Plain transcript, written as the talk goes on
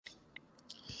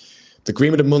The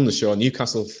Greenwood and Munn Show on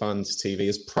Newcastle Fans TV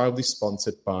is proudly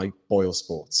sponsored by Boyle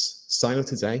Sports. Sign up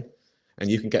today and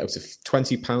you can get up to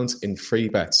 £20 in free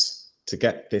bets. To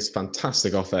get this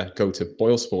fantastic offer, go to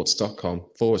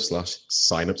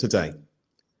boylesports.com/sign up today.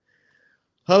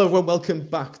 Hello everyone, welcome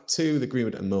back to the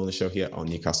Greenwood and Munn Show here on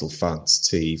Newcastle Fans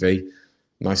TV.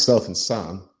 Myself and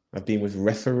Sam have been with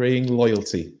Refereeing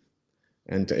Loyalty,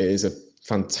 and it is a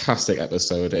fantastic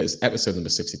episode. It is episode number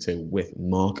 62 with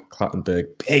Mark Clattenburg,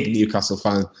 big Newcastle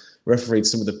fan, refereed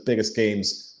some of the biggest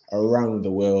games around the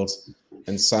world.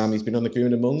 And Sam, he's been on the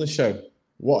Greenwood and Munn Show.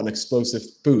 What an explosive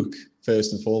book,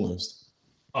 first and foremost.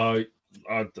 Yeah,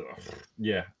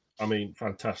 I mean,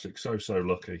 fantastic. So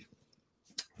lucky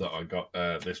that I got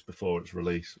this before its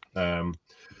release. And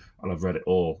I've read it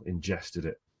all, ingested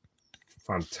it.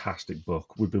 Fantastic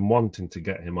book. We've been wanting to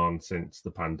get him on since the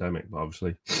pandemic, but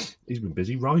obviously he's been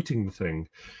busy writing the thing.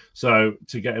 So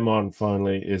to get him on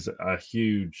finally is a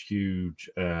huge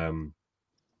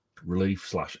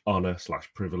relief / honour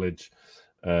 / privilege.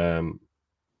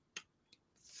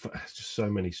 Just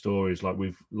so many stories.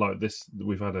 We've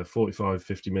had a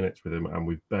 45-50 minutes with him, and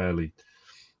we've barely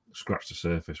scratched the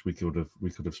surface. We could have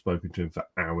spoken to him for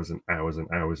hours and hours and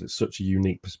hours. It's such a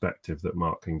unique perspective that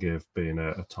Mark can give, being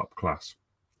a top class,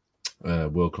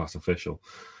 world class official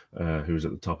who was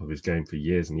at the top of his game for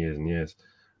years and years and years.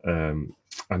 And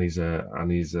he's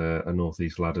a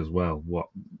northeast lad as well.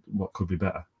 What could be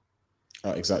better?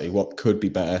 Exactly, what could be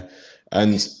better?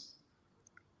 And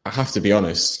I have to be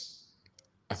honest,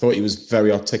 I thought he was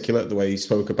very articulate the way he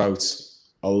spoke about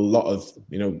a lot of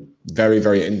very,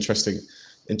 very interesting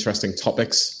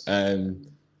topics.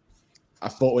 I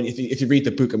thought if you read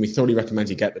the book, and we thoroughly recommend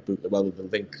you get the book, the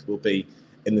link will be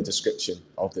in the description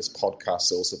of this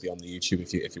podcast. It'll also be on the YouTube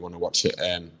if you want to watch it.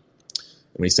 When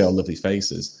you see our lovely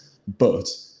faces, but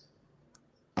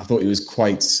I thought he was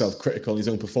quite self-critical in his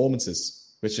own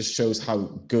performances, which just shows how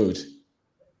good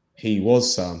he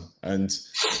was, Sam. And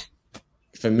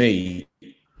for me,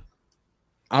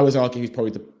 I was arguing he's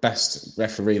probably the best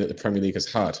referee that the Premier League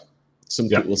has had. Some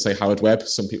people will say Howard Webb.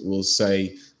 Some people will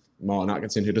say Martin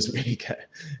Atkinson, who doesn't really get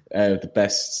the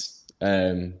best.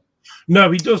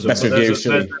 No, he doesn't. Best but reviews,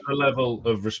 there's a level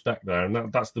of respect there,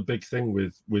 and that's the big thing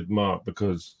with Mark,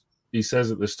 because he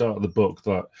says at the start of the book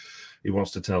that he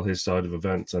wants to tell his side of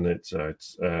events, and it's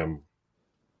the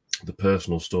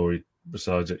personal story.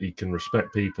 Besides it, he can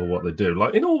respect people, what they do.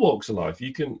 Like in all walks of life,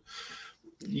 you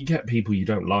get people you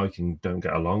don't like and don't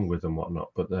get along with and whatnot,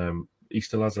 but he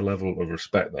still has a level of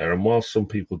respect there. And whilst some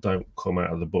people don't come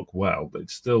out of the book well,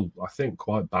 it's still, I think,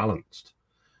 quite balanced.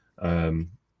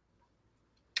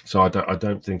 So I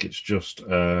don't think it's just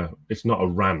it's not a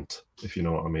rant, if you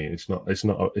know what I mean. It's not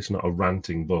a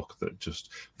ranting book that just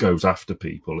goes after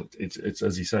people. It's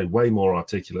as you say, way more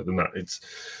articulate than that. It's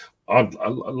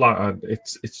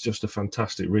just a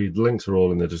fantastic read. Links are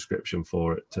all in the description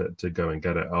for it to go and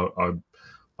get it.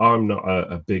 I'm not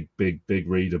a big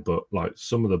reader, but like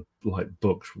some of the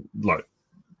books, like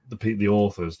the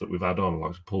authors that we've had on,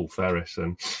 like Paul Ferris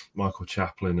and Michael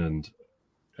Chaplin and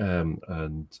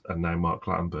now Mark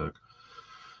Clattenburg,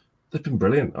 they've been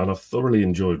brilliant, and I've thoroughly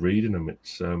enjoyed reading them.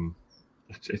 It's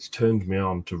turned me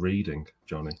on to reading,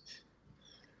 Johnny.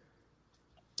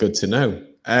 Good to know.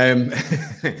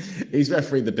 He's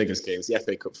refereed the biggest games: the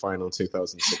FA Cup final in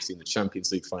 2016, the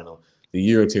Champions League final, the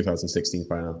Euro 2016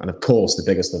 final, and of course the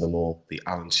biggest of them all, the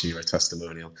Alan Shearer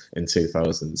testimonial in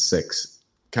 2006.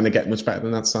 Can it get much better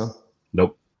than that, Sam?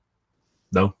 Nope.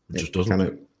 No, it just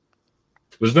doesn't.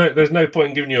 There's no point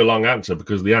in giving you a long answer,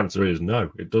 because the answer is no,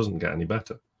 it doesn't get any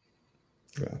better.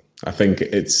 Yeah, I think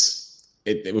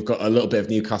we've got a little bit of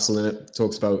Newcastle in it.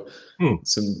 Talks about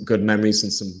some good memories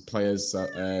and some players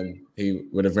that he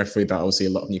would have refereed that obviously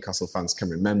a lot of Newcastle fans can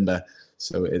remember.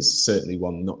 So it's certainly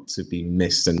one not to be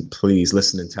missed. And please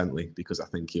listen intently, because I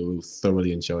think you'll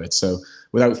thoroughly enjoy it. So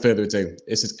without further ado,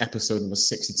 this is episode number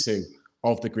 62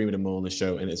 of the Greenwood and Munn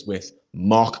Show, and it's with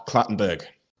Mark Clattenburg.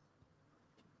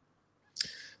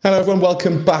 Hello everyone,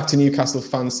 welcome back to Newcastle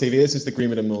Fans TV. This is the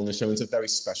Greenwood and Munn Show, and it's a very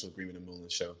special Greenwood and Munn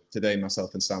Show. Today,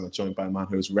 myself and Sam are joined by a man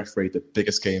who has refereed the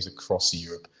biggest games across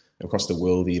Europe, across the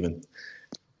world even.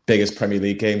 Biggest Premier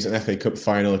League games, an FA Cup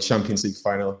final, a Champions League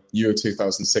final, Euro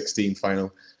 2016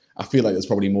 final. I feel like there's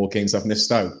probably more games I've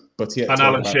missed out. But yeah, and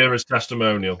Alan Shearer's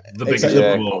testimonial, the biggest of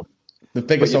them all. The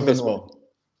biggest of them all.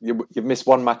 You've missed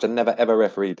one match and never ever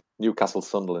refereed. Newcastle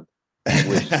Sunderland.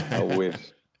 I wish.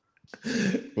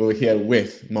 We're here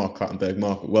with Mark Clattenburg.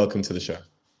 Mark, welcome to the show.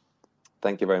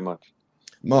 Thank you very much.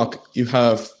 Mark, you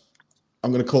have,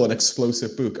 I'm going to call it an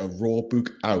explosive book, a raw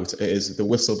book out. It is The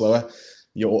Whistleblower,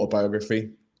 your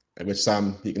autobiography, which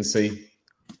Sam, you can see,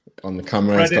 on the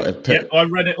camera. I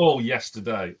read it all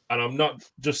yesterday, and I'm not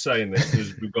just saying this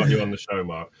because we've got you on the show,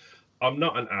 Mark. I'm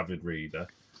not an avid reader.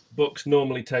 Books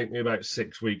normally take me about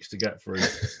 6 weeks to get through,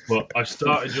 but I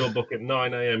started your book at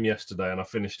 9 a.m. yesterday, and I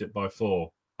finished it by 4.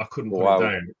 I couldn't put it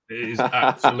down. It is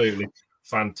absolutely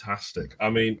fantastic. I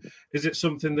mean, is it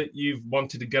something that you've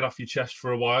wanted to get off your chest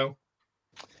for a while?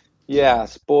 Yeah, I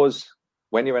suppose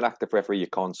when you're an active referee, you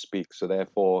can't speak. So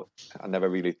therefore, I never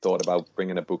really thought about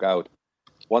bringing a book out.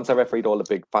 Once I refereed all the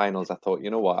big finals, I thought,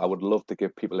 you know what, I would love to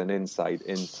give people an insight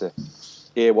into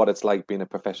hear what it's like being a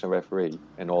professional referee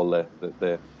and all the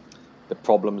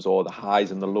problems or the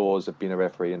highs and the lows of being a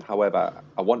referee. And however,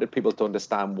 I wanted people to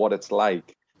understand what it's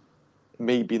like,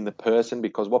 me being the person,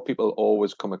 because what people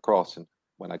always come across, and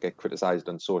when I get criticized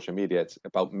on social media, it's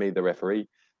about me, the referee.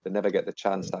 They never get the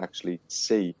chance to actually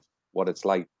see what it's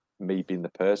like, me being the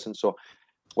person. So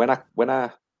when I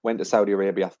went to Saudi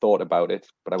Arabia, I thought about it,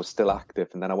 but I was still active.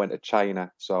 And then I went to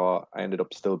China, so I ended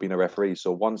up still being a referee.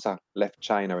 So once I left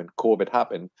China and COVID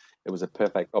happened, it was a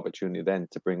perfect opportunity then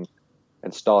to bring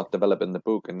and start developing the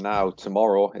book. And now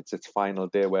tomorrow, it's its final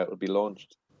day where it will be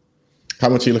launched. How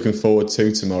much are you looking forward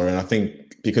to tomorrow? And I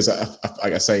think because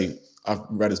like I say, I've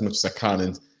read as much as I can,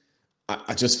 and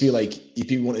I just feel like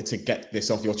if you wanted to get this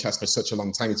off your chest for such a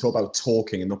long time, you talk about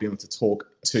talking and not being able to talk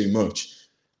too much.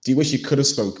 Do you wish you could have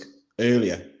spoke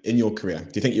earlier in your career?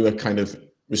 Do you think you were kind of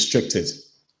restricted?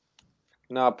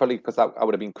 No, probably because I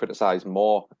would have been criticised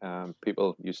more.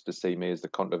 People used to see me as the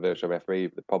controversial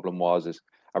referee. The problem is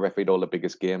I refereed all the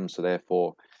biggest games, so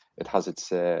therefore it has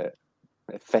its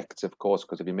effects, of course,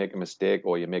 because if you make a mistake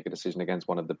or you make a decision against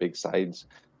one of the big sides,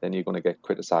 then you're going to get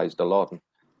criticised a lot.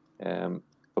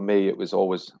 For me, it was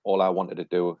always all I wanted to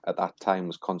do at that time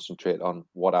was concentrate on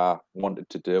what I wanted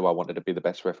to do. I wanted to be the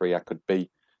best referee I could be,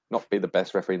 not be the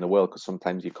best referee in the world, because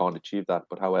sometimes you can't achieve that.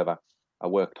 But however, I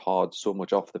worked hard so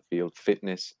much off the field,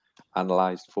 fitness,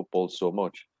 analysed football so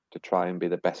much to try and be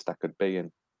the best I could be.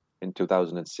 And in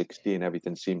 2016,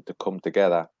 everything seemed to come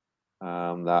together.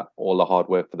 That all the hard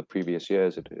work for the previous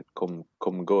years had come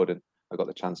good, and I got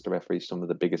the chance to referee some of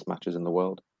the biggest matches in the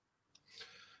world.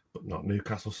 But not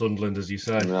Newcastle Sunderland, as you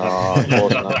say. No, of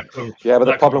course not. Yeah, but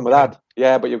the problem with that,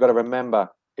 but you've got to remember,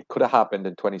 it could have happened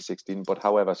in 2016, but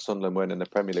however, Sunderland weren't in the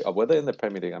Premier League. Or were they in the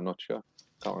Premier League? I'm not sure.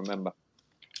 Can't remember.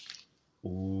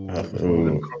 They've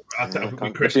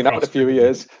been out a few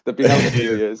years. They've been out a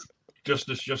few years. Just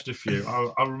a few.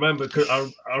 I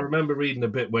remember reading a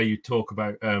bit where you talk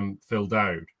about Phil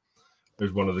Dowd,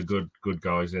 who's one of the good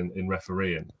guys in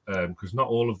refereeing, because not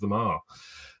all of them are.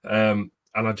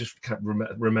 And I just kept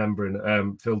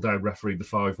remembering Phil Dowd refereed the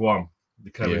 5-1, the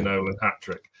Kevin Nolan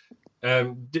hat-trick.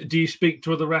 Do you speak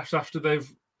to other refs after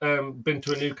they've been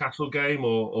to a Newcastle game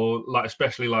or like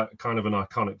especially like kind of an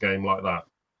iconic game like that?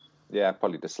 Yeah,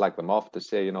 probably to slag them off to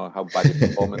say, how bad your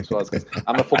performance was. Because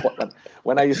I'm a football.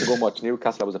 When I used to go and watch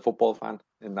Newcastle, I was a football fan,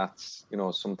 and that's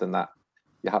something that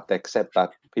you have to accept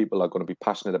that people are going to be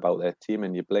passionate about their team,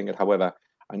 and you bling it. However,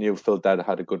 I knew Phil Dowd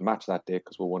had a good match that day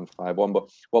because we won 5-1. But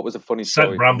what was a funny story?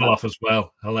 Sent Bramble off as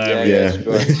well. Hilarious.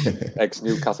 Yeah.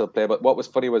 Ex-Newcastle player. But what was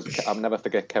funny was I'll never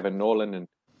forget Kevin Nolan, and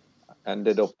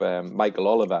ended up Michael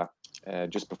Oliver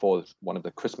just before one of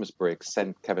the Christmas breaks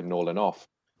sent Kevin Nolan off.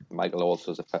 Michael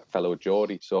also is a fellow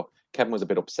Geordie, so Kevin was a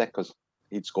bit upset because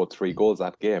he'd scored 3 goals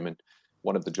that game, and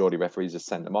one of the Geordie referees has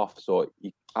sent him off. So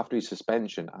after his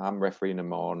suspension, I'm refereeing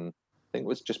him on, I think it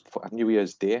was just before New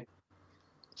Year's Day,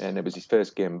 and it was his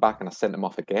first game back, and I sent him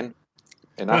off again.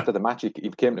 And after the match, he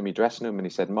came to me dressing room and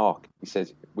he said, "Mark," he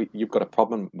says, "you've got a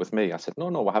problem with me." I said,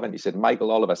 No, I haven't. He said,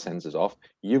 "Michael Oliver sends us off.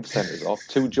 You've sent us off,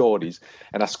 2 Geordies,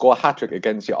 and I score a hat-trick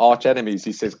against your arch enemies."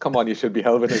 He says, "Come on, you should be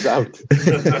helping us out."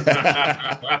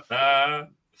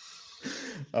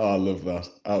 Oh, I love that.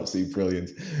 Absolutely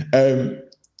brilliant.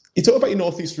 You talk about your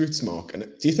Northeast roots, Mark, and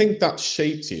do you think that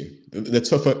shaped you? The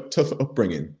tougher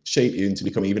upbringing shaped you into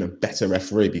becoming even a better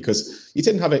referee because you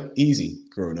didn't have it easy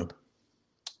growing up?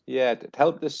 Yeah, it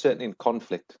helped us certainly in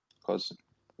conflict because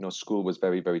school was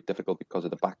very, very difficult because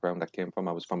of the background I came from.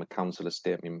 I was from a council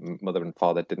estate. My mother and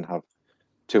father didn't have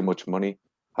too much money.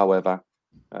 However,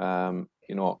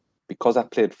 because I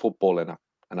played football and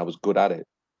I was good at it,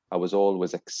 I was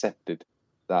always accepted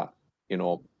that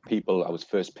people. I was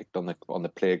first picked on the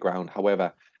playground.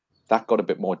 However, that got a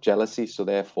bit more jealousy, so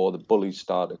therefore the bullies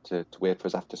started to wait for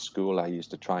us after school. I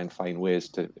used to try and find ways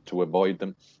to avoid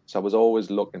them. So I was always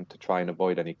looking to try and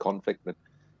avoid any conflict. But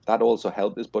that also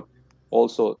helped us. But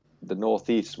also the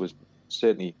Northeast was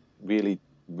certainly really,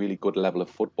 really good level of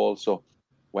football. So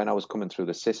when I was coming through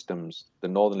the systems, the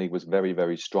Northern League was very,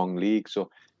 very strong league. So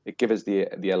it gave us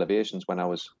the elevations when I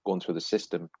was going through the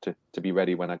system to be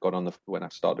ready when I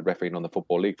started refereeing on the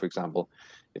Football League, for example.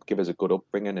 It gave us a good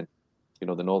upbringing, and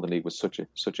the Northern League was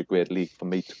such a great league for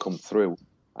me to come through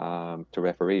to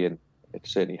referee, and it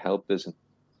certainly helped us. And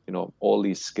all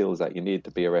these skills that you need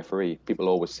to be a referee. People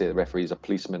always say referees are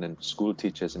policemen and school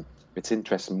teachers, and it's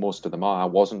interesting, most of them are. I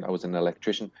was an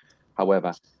electrician.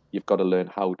 However, you've got to learn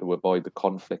how to avoid the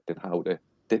conflict and how to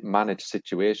manage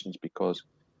situations, because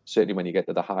certainly when you get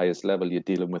to the highest level, you're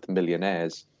dealing with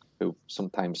millionaires who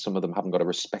sometimes, some of them haven't got a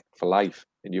respect for life,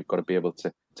 and you've got to be able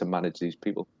to manage these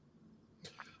people.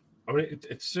 I mean,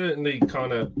 it's certainly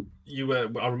kind of,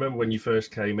 I remember when you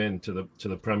first came into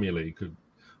the Premier League,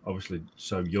 obviously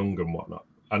so young and whatnot,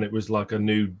 and it was like a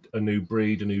new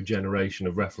breed, a new generation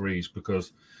of referees,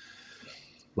 because,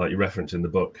 like you reference in the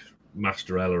book,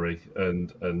 Master Ellery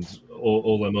and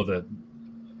all them other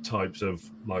types of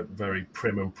like very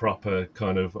prim and proper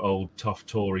kind of old tough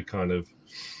Tory kind of,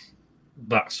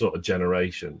 that sort of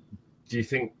generation. Do you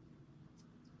think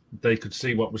they could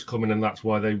see what was coming and that's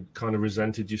why they kind of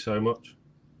resented you so much?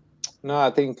 No, I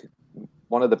think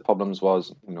one of the problems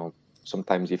was,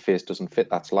 sometimes your face doesn't fit.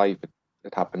 That's life.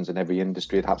 It happens in every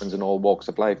industry. It happens in all walks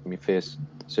of life. And my face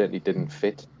certainly didn't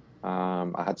fit.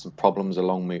 I had some problems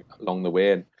along the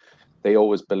way, and they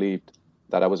always believed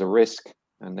that I was a risk,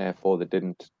 and therefore they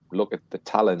didn't look at the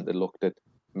talent. They looked at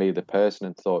me, the person,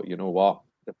 and thought, you know what,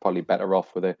 they're probably better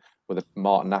off with a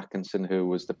Martin Atkinson, who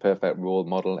was the perfect role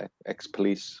model,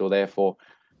 ex-police. So therefore,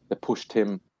 they pushed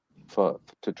him to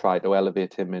try to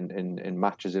elevate him in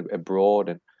matches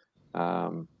abroad,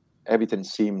 and everything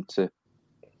seemed to.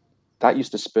 That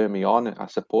used to spur me on. I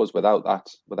suppose without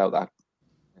that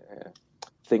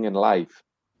thing in life,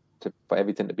 for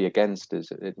everything to be against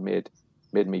us, it made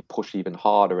me push even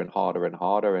harder and harder and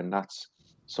harder, and that's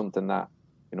something that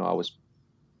I was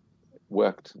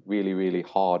worked really, really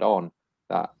hard on,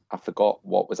 that I forgot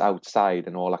what was outside,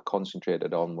 and all I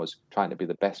concentrated on was trying to be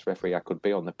the best referee I could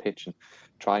be on the pitch and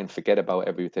try and forget about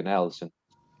everything else. And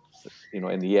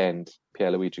in the end,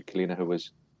 Pierluigi Collina, who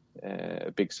was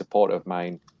a big supporter of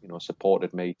mine,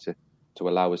 supported me to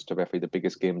allow us to referee the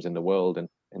biggest games in the world. And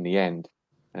in the end,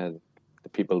 the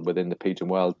people within the Pigeon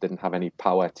world didn't have any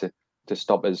power to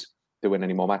stop us doing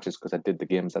any more matches, because I did the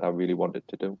games that I really wanted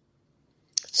to do.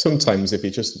 Sometimes if you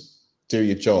just do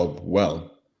your job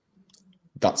well,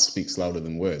 that speaks louder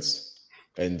than words.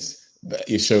 And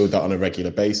you show that on a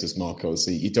regular basis, Marco.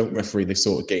 So you don't referee the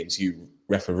sort of games you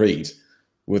refereed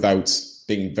without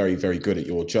being very, very good at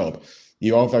your job.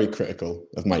 You are very critical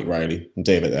of Mike Riley and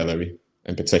David Ellery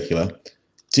in particular.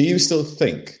 Do you still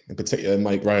think, in particular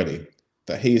Mike Riley,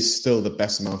 that he is still the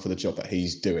best man for the job that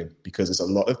he's doing? Because there's a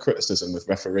lot of criticism with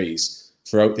referees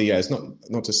throughout the years,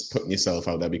 not just putting yourself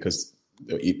out there because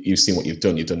you've seen what you've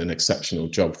done. You've done an exceptional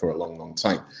job for a long, long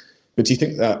time. But do you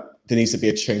think that there needs to be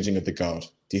a changing of the guard?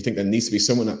 Do you think there needs to be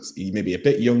someone that's maybe a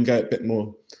bit younger, a bit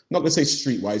more, not going to say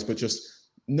streetwise, but just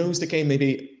knows the game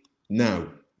maybe now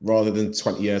rather than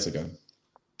 20 years ago?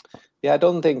 Yeah, I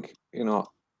don't think,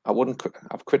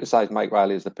 I've criticised Mike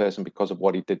Riley as the person because of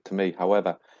what he did to me.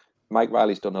 However, Mike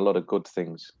Riley's done a lot of good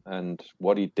things, and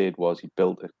what he did was he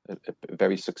built a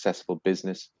very successful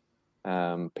business.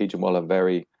 Pigeon Well, a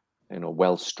very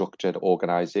well-structured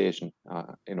organisation.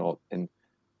 And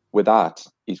with that,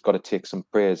 he's got to take some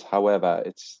praise. However,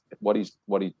 it's what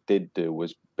he did do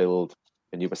was build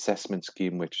a new assessment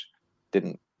scheme, which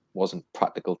wasn't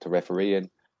practical to refereeing.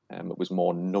 It was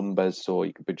more numbers, so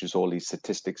you could produce all these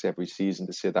statistics every season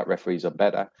to say that referees are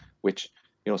better. Which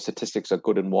statistics are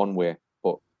good in one way,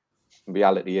 but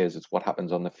reality is it's what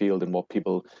happens on the field and what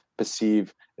people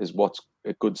perceive as what's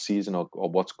a good season or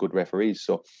what's good referees.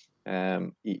 So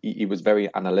he was very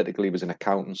analytical. He was an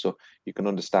accountant, so you can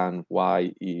understand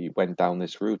why he went down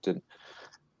this route. And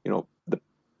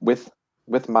with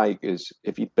Mike is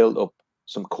if he built up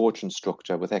some coaching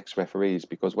structure with ex-referees,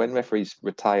 because when referees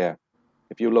retire,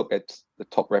 if you look at the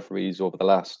top referees over the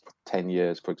last 10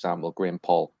 years, for example, Graham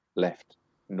Paul left,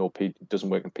 doesn't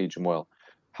work in Pigeon Well.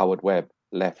 Howard Webb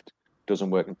left, doesn't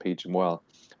work in Pigeon Well.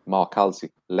 Mark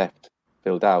Halsey left,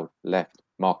 Phil Dowd left,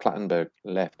 Mark Clattenburg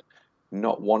left.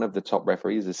 Not one of the top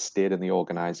referees has stayed in the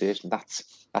organisation.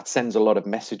 That sends a lot of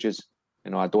messages.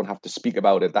 I don't have to speak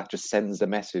about it. That just sends the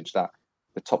message that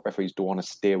the top referees don't want to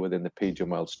stay within the Pigeon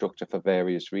Well structure for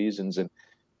various reasons. And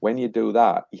when you do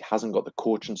that, he hasn't got the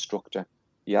coaching structure.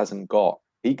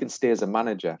 He can stay as a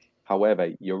manager. However,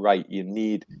 you're right. You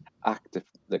need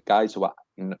the guys who are,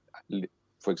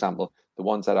 for example, the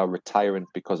ones that are retiring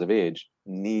because of age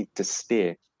need to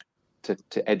stay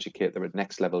to educate the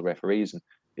next level referees. And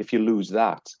if you lose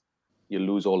that, you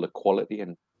lose all the quality.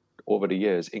 And over the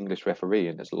years, English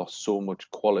refereeing has lost so much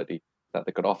quality that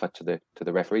they could offer to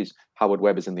the referees. Howard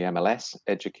Webb is in the MLS,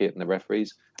 educating the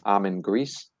referees. I'm in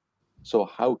Greece. So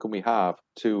how can we have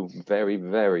two very,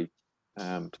 very,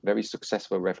 very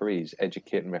successful referees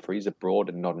educating referees abroad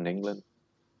and not in England?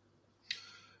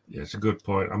 Yeah, it's a good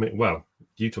point. I mean, well,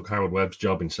 you took Howard Webb's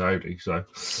job in Saudi, so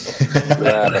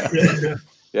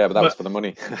yeah, but that was for the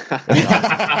money.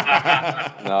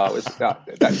 No, it was that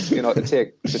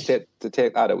to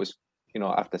take that. It was,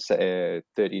 after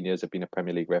 13 years of being a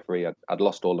Premier League referee, I'd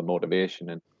lost all the motivation,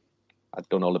 and I'd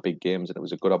done all the big games, and it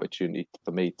was a good opportunity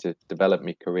for me to develop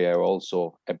my career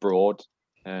also abroad,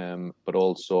 but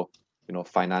also,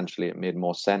 financially it made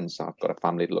more sense. I've got a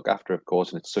family to look after, of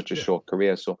course, and it's such a short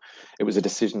career. So it was a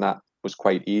decision that was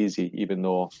quite easy, even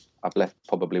though I've left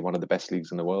probably one of the best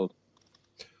leagues in the world.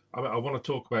 I want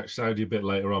to talk about Saudi a bit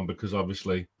later on, because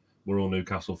obviously we're all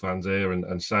Newcastle fans here,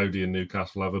 and Saudi and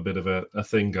Newcastle have a bit of a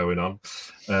thing going on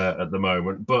at the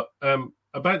moment. But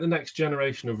about the next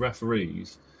generation of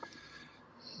referees,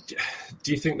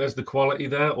 do you think there's the quality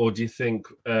there, or do you think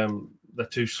they're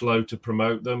too slow to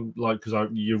promote them? Like, because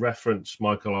you reference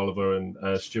Michael Oliver and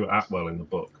Stuart Atwell in the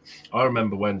book. I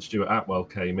remember when Stuart Atwell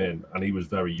came in, and he was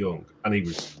very young, and he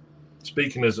was,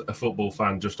 speaking as a football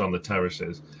fan just on the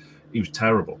terraces, he was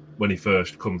terrible when he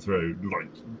first come through, like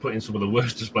putting some of the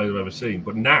worst displays I've ever seen.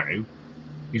 But now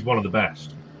he's one of the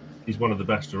best. He's one of the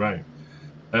best around.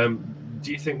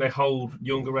 Do you think they hold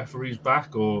younger referees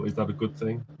back, or is that a good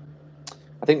thing?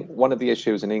 I think one of the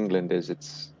issues in England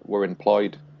is we're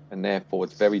employed, and therefore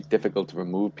it's very difficult to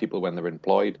remove people when they're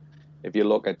employed. If you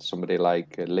look at somebody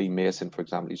like Lee Mason, for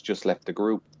example, he's just left the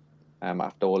group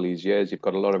after all these years. You've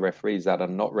got a lot of referees that are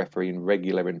not refereeing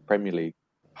regular in Premier League,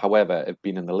 however, have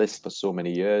been in the list for so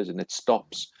many years, and it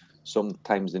stops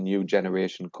sometimes the new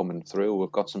generation coming through.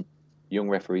 We've got some young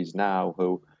referees now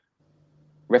who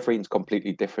refereeing is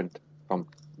completely different from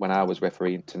when I was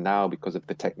refereeing to now because of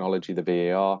the technology, the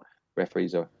VAR.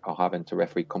 Referees are having to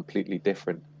referee completely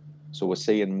different. So we're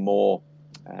seeing more,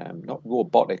 not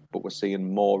robotic, but we're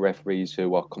seeing more referees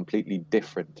who are completely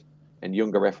different. And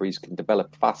younger referees can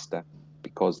develop faster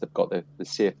because they've got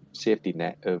the safety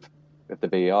net of the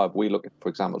VAR. If we look at, for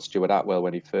example, Stuart Atwell,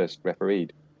 when he first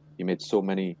refereed, he made so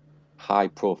many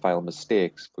high-profile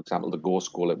mistakes. For example, the goal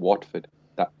goal at Watford,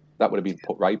 that would have been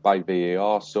put right by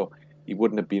VAR. So he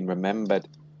wouldn't have been remembered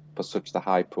for such the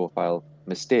high-profile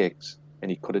mistakes, and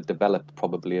he could have developed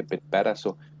probably a bit better.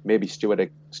 So maybe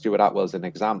Stuart Atwell's an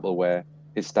example where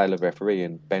his style of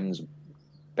refereeing bends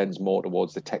more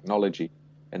towards the technology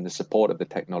and the support of the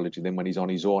technology than when he's on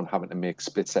his own having to make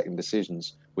split-second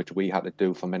decisions, which we had to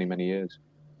do for many, many years.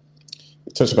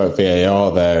 You touched about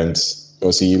VAR there, and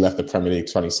obviously you left the Premier League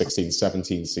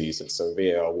 2016-17 season, so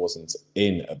VAR wasn't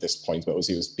in at this point, but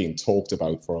obviously it was being talked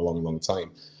about for a long, long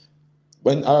time.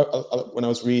 When I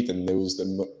was reading,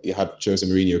 you had Jose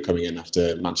Mourinho coming in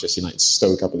after Manchester United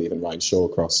Stoke, I believe, and Ryan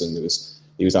Shawcross, and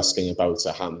he was asking about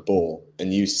a handball,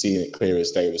 and you seen it clear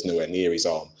as day, it was nowhere near his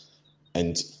arm,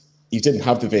 and you didn't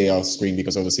have the VAR screen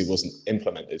because obviously it wasn't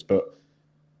implemented. But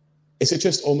is it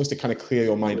just almost to kind of clear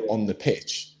your mind on the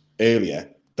pitch earlier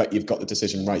that you've got the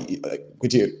decision right?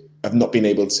 Would you have not been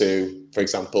able to, for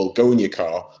example, go in your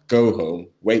car, go home,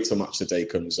 wait till match the day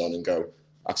comes on, and go,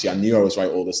 actually, I knew I was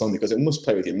right all the time? Because it must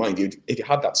play with your mind. If you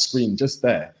had that screen just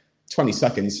there, 20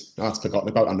 seconds, that's forgotten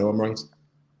about. I know I'm right.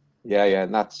 Yeah,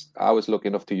 and I was lucky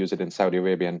enough to use it in Saudi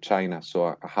Arabia and China, so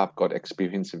I have got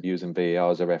experience of using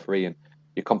VAR as a referee. And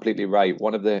you're completely right.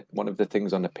 One of the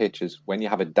things on the pitch is when you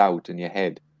have a doubt in your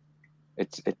head,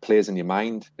 it plays in your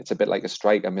mind. It's a bit like a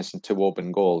striker missing 2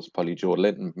 open goals. Probably Joe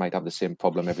Linton might have the same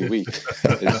problem every week.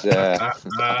 I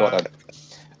thought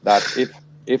that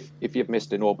if you've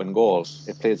missed an open goal,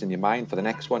 it plays in your mind for the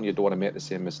next one. You don't want to make the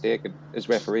same mistake. And as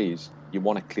referees, you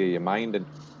want to clear your mind. And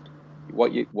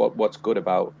what's good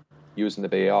about using the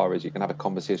VAR is you can have a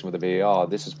conversation with the VAR.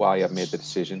 This is why I've made the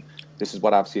decision. This is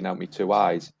what I've seen out my 2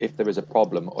 eyes. If there is a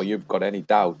problem or you've got any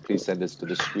doubt, please send us to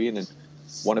the screen. And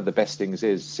one of the best things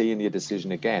is seeing your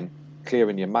decision again,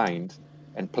 clearing your mind,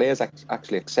 and players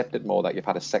actually accept it more that you've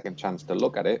had a second chance to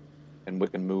look at it, and we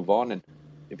can move on. And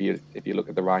if you look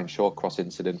at the Ryan Shawcross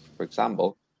incident, for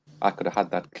example, I could have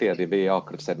had that clear. The VAR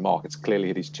could have said, Mark, it's clearly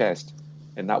hit his chest,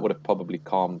 and that would have probably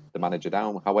calmed the manager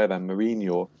down. However,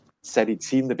 Mourinho said he'd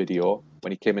seen the video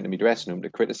when he came into my dressing room to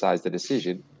criticise the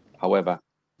decision. However,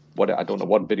 I don't know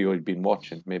what video he'd been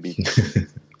watching, maybe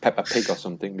Peppa Pig or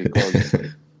something, because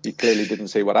he clearly didn't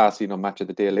see what I seen on Match of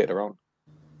the Day later on.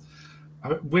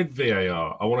 With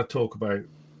VAR, I want to talk about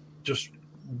just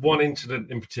one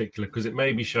incident in particular, because it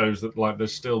maybe shows that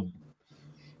there's still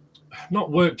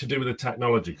not work to do with the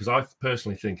technology, because I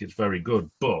personally think it's very good.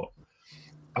 But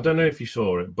I don't know if you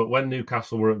saw it, but when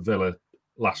Newcastle were at Villa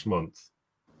last month,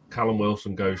 Callum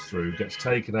Wilson goes through, gets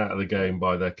taken out of the game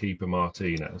by their keeper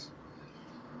Martinez.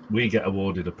 We get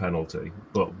awarded a penalty,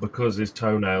 but because his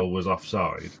toenail was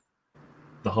offside,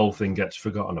 the whole thing gets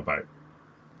forgotten about.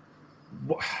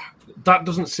 That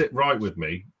doesn't sit right with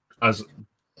me, as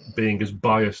being as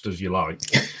biased as you like.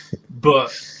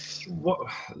 But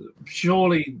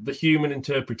surely the human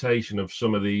interpretation of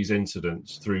some of these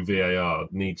incidents through VAR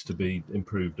needs to be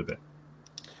improved a bit.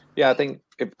 Yeah, I think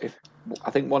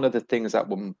I think one of the things that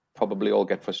will probably all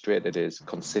get frustrated is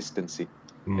consistency.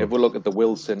 If we look at the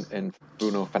Wilson and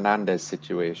Bruno Fernandes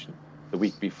situation the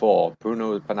week before,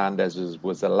 Bruno Fernandes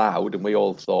was allowed, and we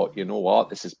all thought, you know what,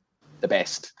 this is the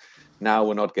best. Now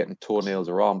we're not getting toenails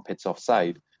or armpits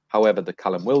offside. However, the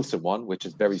Callum Wilson one, which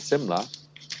is very similar,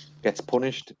 gets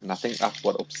punished, and I think that's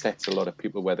what upsets a lot of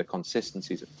people, where the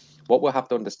consistencies. What we'll have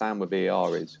to understand with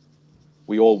VAR is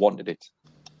we all wanted it.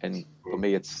 And for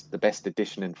me, it's the best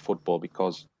addition in football,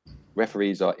 because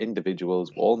referees are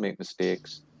individuals. We all make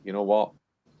mistakes. You know what?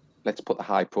 Let's put the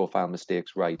high profile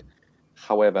mistakes right.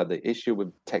 However, the issue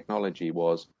with technology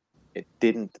was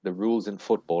the rules in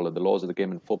football and the laws of the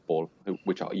game in football,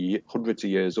 which are hundreds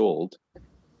of years old,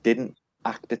 didn't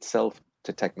act itself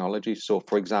to technology. So,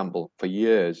 for example, for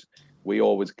years, we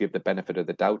always give the benefit of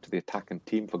the doubt to the attacking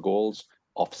team for goals,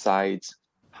 offsides,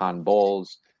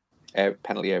 handballs,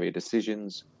 penalty area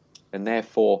decisions. And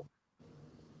therefore,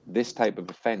 this type of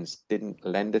offence didn't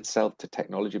lend itself to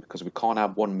technology, because we can't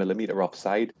have 1 millimetre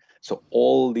offside. So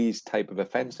all these type of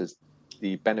offences,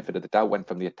 the benefit of the doubt went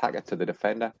from the attacker to the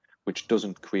defender, which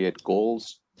doesn't create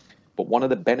goals. But one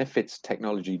of the benefits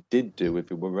technology did do,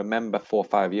 if you will remember 4 or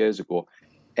 5 years ago,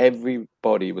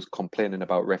 everybody was complaining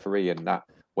about refereeing that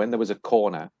when there was a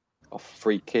corner of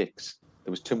free kicks,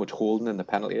 there was too much holding in the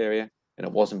penalty area and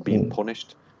it wasn't being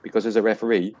punished. Because as a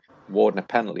referee, warding a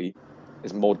penalty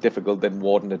is more difficult than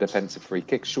warding a defensive free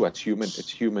kick. Sure, it's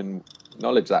human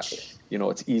knowledge that, you know,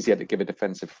 it's easier to give a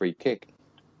defensive free kick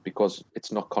because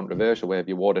it's not controversial. Where if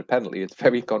you ward a penalty, it's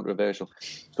very controversial.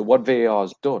 So what VAR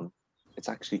has done, it's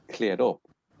actually cleared up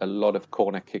a lot of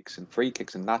corner kicks and free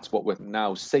kicks, and that's what we're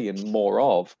now seeing more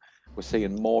of. We're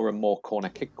seeing more and more corner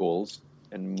kick goals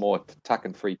and more attack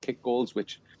and free kick goals,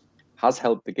 which has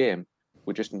helped the game.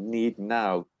 We just need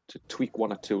now to tweak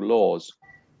 1 or 2 laws,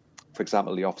 for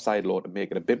example, the offside law, to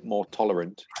make it a bit more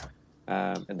tolerant,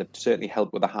 and to certainly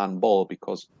help with the handball,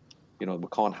 because, you know, we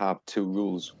can't have 2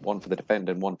 rules, one for the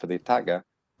defender and one for the attacker,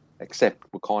 except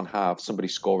we can't have somebody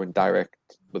scoring direct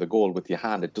with a goal with your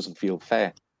hand. It doesn't feel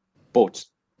fair. But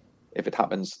if it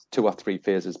happens 2 or 3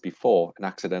 phases before an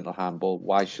accidental handball,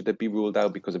 why should it be ruled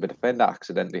out? Because if a defender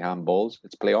accidentally handballs,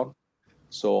 it's play on.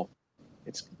 So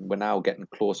we're now getting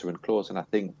closer and closer, and I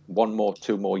think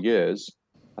 2 more years,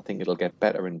 I think it'll get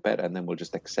better and better, and then we'll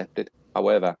just accept it.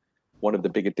 However, one of the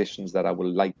big additions that I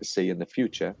would like to see in the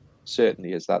future,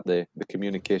 certainly, is that the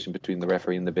communication between the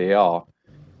referee and the VAR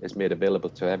is made available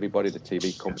to everybody, the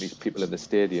TV companies, people in the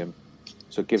stadium,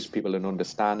 so it gives people an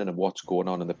understanding of what's going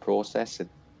on in the process. And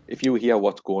if you hear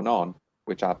what's going on,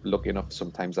 which I've lucky enough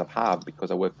sometimes I've had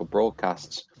because I work for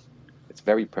broadcasts, it's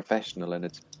very professional, and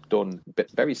it's done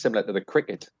very similar to the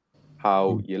cricket,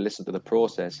 how you listen to the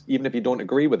process. Even if you don't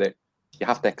agree with it, you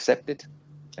have to accept it.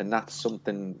 And that's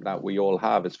something that we all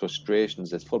have as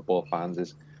frustrations as football fans,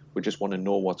 is we just want to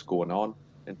know what's going on.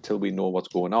 Until we know what's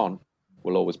going on,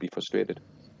 we'll always be frustrated.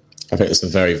 I think there's some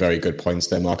very, very good points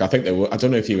there, Mark. I think I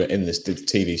don't know if you were in this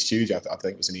TV studio. I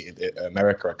think it was in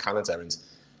America or Canada, and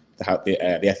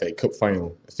the FA Cup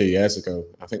final a few years ago.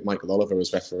 I think Michael Oliver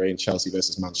was refereeing Chelsea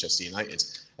versus Manchester United,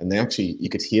 and you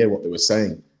could hear what they were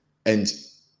saying, and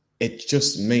it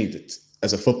just made it.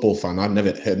 As a football fan, I'd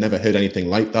never heard anything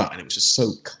like that, and it was just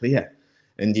so clear,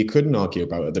 and you couldn't argue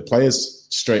about it. The players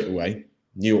straight away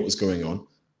knew what was going on,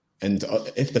 and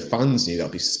if the fans knew,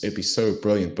 it'd be so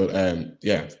brilliant. But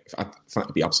yeah, I find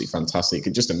it'd be absolutely fantastic. You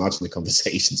could just imagine the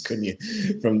conversations, couldn't you?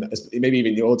 From maybe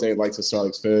even your day, like Sir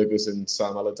Alex Ferguson,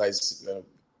 Sam Allardyce,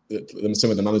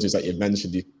 some of the managers that you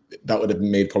mentioned, that would have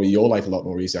made probably your life a lot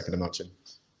more easy, I can imagine.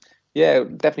 Yeah, it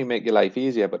would definitely make your life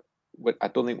easier, but I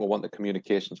don't think we want the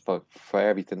communications for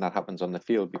everything that happens on the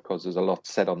field, because there's a lot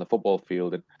said on the football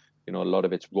field, and, you know, a lot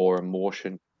of it's raw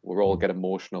emotion. We all get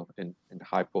emotional in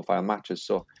high profile matches.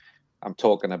 So I'm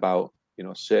talking about, you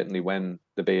know, certainly when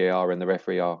the VAR and the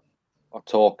referee are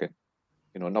talking,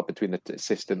 you know, not between the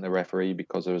assistant and the referee,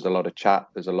 because there's a lot of chat,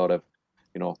 there's a lot of,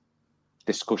 you know,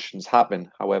 discussions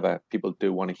happen. However, people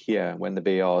do want to hear when the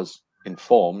VAR's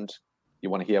informed.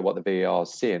 You want to hear what the VAR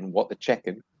is saying, what they're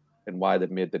checking, and why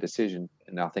they've made the decision.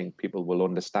 And I think people will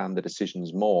understand the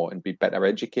decisions more and be better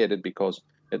educated, because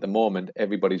at the moment,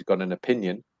 everybody's got an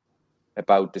opinion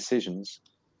about decisions,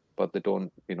 but they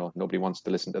don't, nobody wants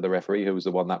to listen to the referee, who's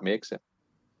the one that makes it.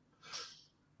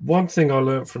 One thing I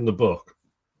learned from the book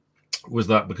was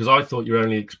that, because I thought your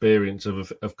only experience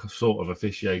of sort of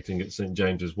officiating at St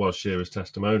James's was Shearer's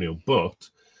testimonial, but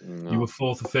you were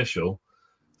fourth official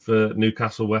for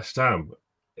Newcastle West Ham.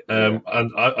 And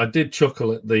I did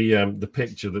chuckle at the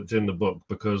picture that's in the book,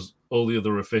 because all the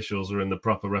other officials are in the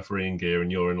proper refereeing gear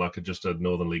and you're in like just a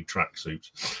Northern League tracksuit.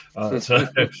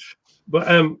 But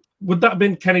would that have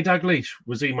been Kenny Dalglish?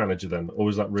 Was he manager then, or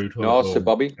was that Rude Hunt? No, Sir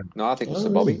Bobby. No, I think it was Sir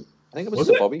Bobby. I think it was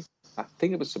Sir Bobby. I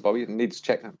think it was Sir Bobby. I need to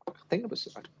check. I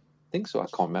think so. I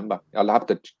can't remember. I'll have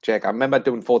to check. I remember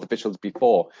doing fourth officials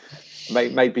before.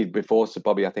 Maybe before Sir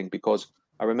Bobby, I think, because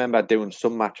I remember doing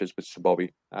some matches with Sir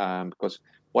Bobby. Because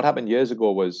what happened years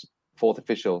ago was fourth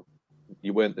official,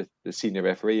 you weren't the senior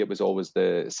referee. It was always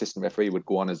the assistant referee would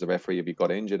go on as the referee if you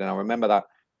got injured. And I remember that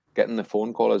getting the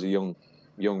phone call as a young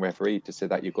referee to say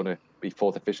that you're going to be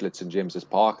fourth official at St James's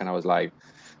Park, and I was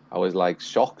like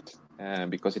shocked,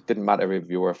 because it didn't matter if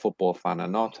you were a football fan or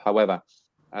not. However,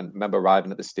 I remember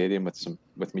arriving at the stadium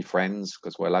with my friends,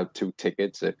 because we're allowed 2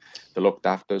 tickets. They looked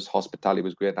after us. Hospitality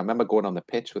was great. And I remember going on the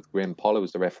pitch with Graham Poll, who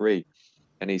was the referee,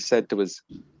 and he said to us,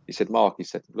 he said, "Mark," he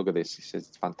said, "look at this." He said,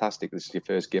 "It's fantastic. This is your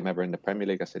first game ever in the Premier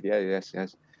League." I said,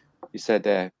 Yes. He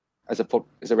said, as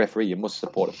a referee, you must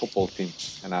support a football team."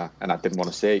 And I didn't want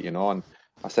to say it, and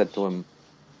I said to him,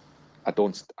 I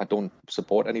don't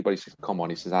support anybody. He says, "Come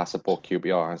on." He says, "I support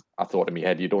QPR." I thought in my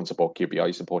head, you don't support QPR,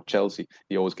 you support Chelsea.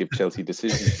 You always give Chelsea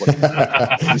decisions. But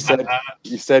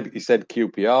he said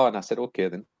QPR, and I said, "Okay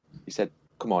then." He said,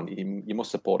 "Come on, you must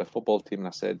support a football team." And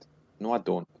I said, "No, I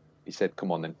don't." He said,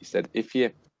 "Come on then." He said, "If you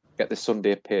get the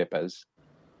Sunday papers,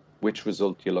 which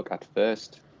result do you look at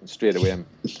first?" And straight away, I'm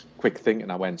quick thinking,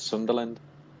 I went, "Sunderland."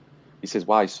 He says,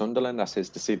 "Why Sunderland?" I says,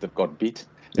 "To see if they've got beat."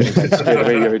 And he said, "Straight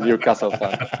away, you're a Newcastle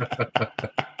fan."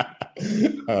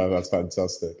 Oh, that's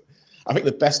fantastic. I think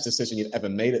the best decision you'd ever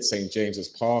made at St James's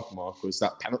Park, Mark, was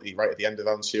that penalty right at the end of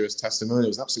Alan Shearer's testimony. It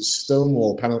was an absolute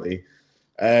stonewall penalty.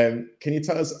 Can you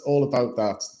tell us all about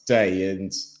that day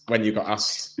and when you got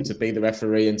asked to be the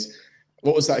referee, and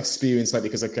what was that experience like?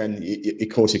 Because again, of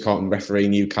course, you can't referee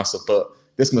Newcastle, but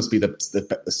this must be the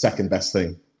second best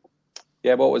thing.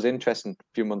 Yeah, what was interesting, a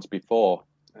few months before,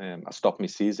 I stopped my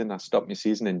season. I stopped my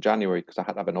season in January because I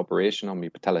had to have an operation on my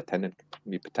patella tendon.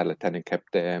 My patella tendon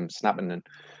kept snapping, and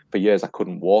for years I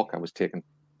couldn't walk. I was taking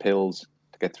pills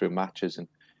to get through matches, and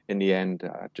in the end,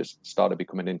 I just started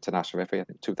becoming an international referee, I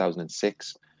think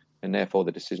 2006, and therefore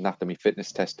the decision after my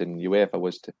fitness test in UEFA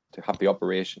was to have the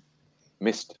operation,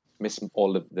 miss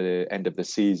all of the end of the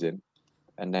season,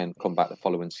 and then come back the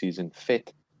following season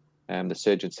fit. The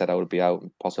surgeon said I would be out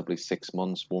in possibly 6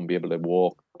 months, won't be able to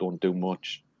walk, don't do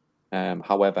much.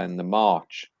 However, in the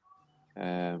March,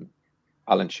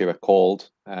 Alan Shearer called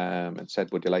and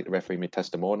said, "Would you like to referee me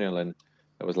testimonial?" And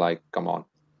it was like, come on,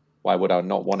 why would I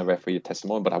not want to referee a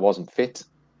testimonial? But I wasn't fit.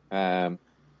 But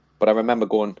I remember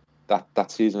going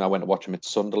that season, I went to watch him at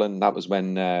Sunderland. That was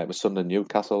when it was Sunderland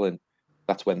Newcastle, and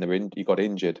that's when he got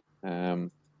injured.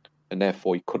 And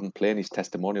therefore he couldn't play in his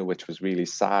testimonial, which was really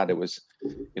sad. It was,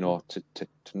 to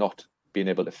not being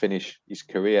able to finish his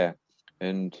career.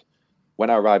 And when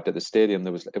I arrived at the stadium,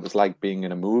 it was like being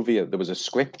in a movie. There was a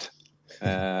script,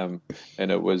 and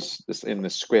it was in the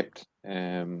script,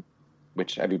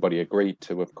 which everybody agreed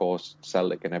to, of course,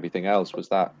 Celtic and everything else, was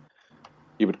that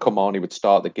he would come on, he would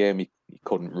start the game. He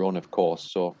couldn't run, of course,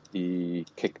 so he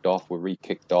kicked off. We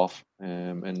re-kicked off,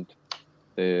 and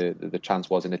the chance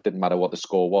was, and it didn't matter what the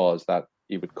score was, that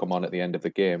he would come on at the end of the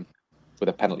game with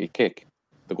a penalty kick.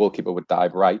 The goalkeeper would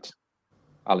dive right,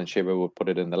 Alan Shearer would put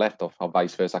it in the left, or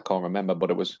vice versa. I can't remember, but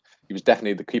he was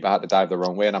definitely, the keeper had to dive the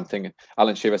wrong way. And I'm thinking,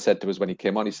 Alan Shearer said to us when he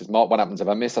came on, he says, "Mark, what happens if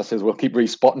I miss?" I says, "We'll keep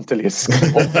respotting till you score."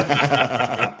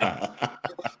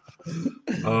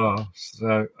 Oh,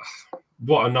 so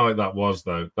what a night that was,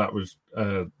 though. That was,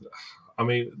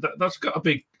 that's got to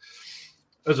be.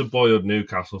 As a boyhood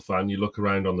Newcastle fan, you look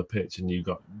around on the pitch and you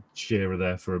got Shearer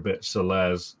there for a bit,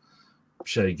 Solez,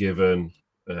 Shay Given,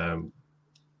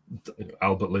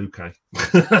 Albert Luque.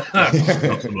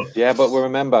 Yeah, but we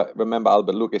remember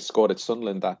Albert Luque scored at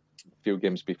Sunderland that few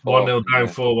games before. 1-0 down,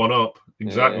 4-1 up.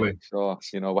 Exactly. So,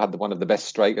 we had one of the best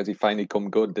strikers. He finally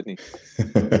come good, didn't he?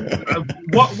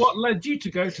 What led you to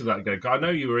go to that game? I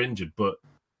know you were injured, but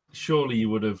surely you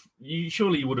would have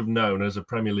known, as a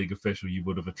Premier League official, you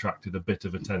would have attracted a bit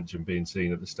of attention being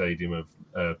seen at the Stadium of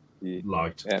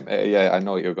Light. Yeah, I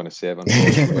know what you were going to say.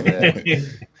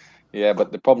 Yeah,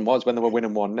 but the problem was when they were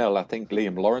winning 1-0, I think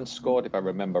Liam Lawrence scored, if I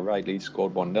remember rightly. He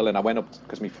scored 1-0. And I went up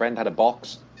because my friend had a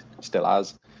box, still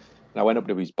has. And I went up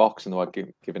to his box and they were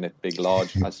giving it big,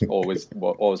 large, as always it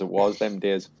was them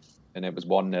days. And it was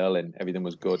 1-0 and everything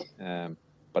was good.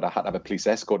 But I had to have a police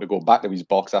escort to go back to his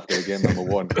box after the game when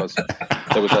we won because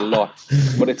there was a lot.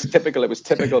 But it's typical. It was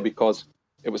typical because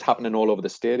it was happening all over the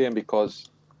stadium because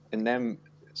in them,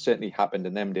 certainly happened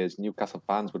in them days, Newcastle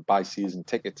fans would buy season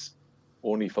tickets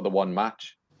only for the one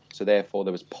match. So therefore,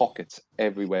 there was pockets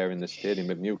everywhere in the stadium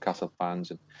of Newcastle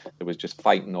fans, and there was just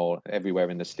fighting all everywhere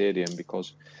in the stadium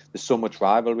because there's so much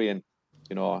rivalry. And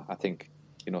I think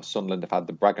Sunderland have had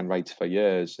the bragging rights for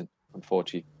years, and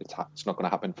unfortunately, it's not going to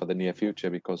happen for the near future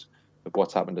because of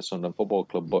what's happened to Sunderland Football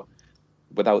Club. But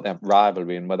without them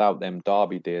rivalry and without them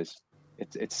derby days,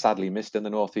 it's sadly missed in the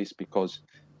northeast because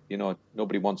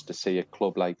nobody wants to see a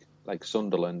club like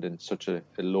Sunderland in such a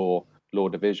low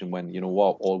division when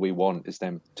what all we want is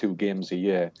them 2 games a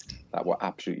year that we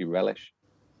absolutely relish.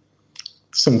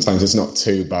 Sometimes it's not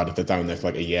too bad if they're down there for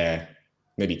like a year,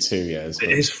 maybe 2 years.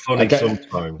 It is funny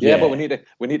sometimes. Yeah, but we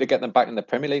need to get them back in the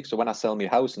Premier League. So when I sell my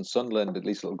house in Sunderland, at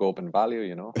least it'll go up in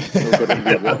value. No good in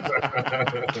League One.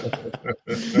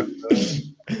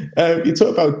 You talk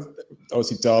about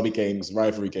obviously derby games,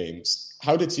 rivalry games.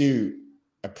 How did you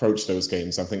approach those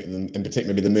games? I'm thinking in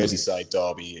particular maybe the Merseyside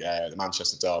derby, the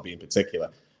Manchester derby in particular.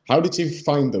 How did you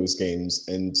find those games,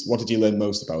 and what did you learn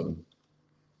most about them?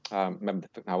 Remember,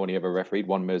 I only ever refereed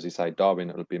one Merseyside derby,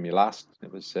 and it'll be my last.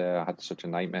 It was I had such a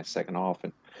nightmare second half,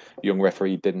 and young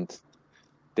referee didn't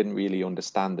really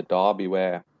understand the derby.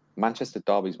 Where Manchester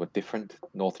derbies were different,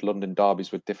 North London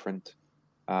derbies were different.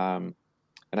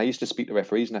 And I used to speak to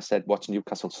referees, and I said, "What's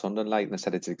Newcastle Sunderland like?" And they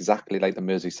said, "It's exactly like the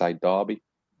Merseyside derby."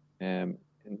 And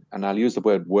I'll use the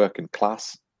word working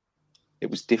class. It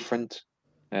was different.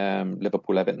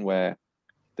 Liverpool, Everton, where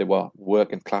they were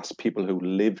working class people who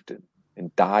lived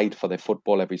and died for their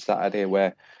football every Saturday.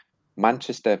 Where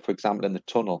Manchester, for example, in the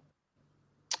tunnel,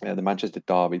 the Manchester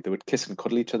derby, they would kiss and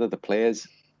cuddle each other, the players,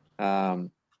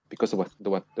 because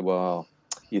they were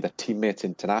either teammates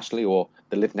internationally or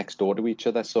they lived next door to each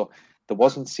other. So there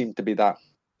wasn't seemed to be that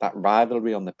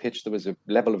rivalry on the pitch. There was a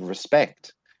level of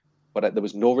respect, but there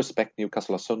was no respect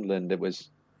Newcastle or Sunderland. It was,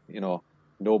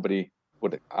 nobody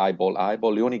would eyeball.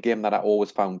 The only game that I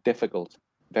always found difficult,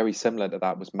 very similar to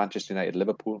that, was Manchester United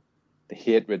Liverpool. The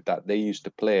hatred that they used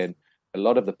to play, and a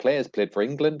lot of the players played for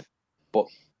England, but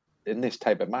in this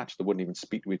type of match, they wouldn't even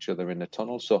speak to each other in the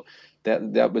tunnel. So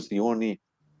that was the only,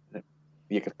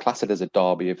 you could class it as a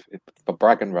derby for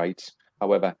bragging rights.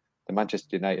 However, the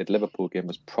Manchester United Liverpool game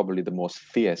was probably the most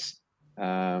fierce,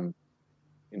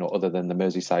 other than the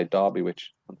Merseyside derby,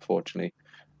 which unfortunately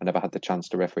I never had the chance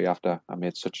to referee after I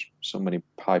made so many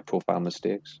high profile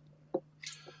mistakes.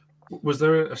 Was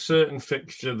there a certain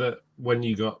fixture that when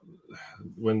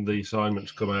the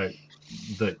assignments come out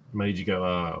that made you go,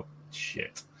 "Oh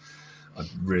shit, I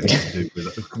really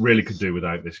could do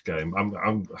without this game"?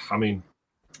 I mean,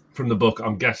 from the book,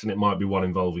 I'm guessing it might be one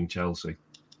involving Chelsea.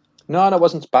 No, that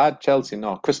wasn't bad. Chelsea,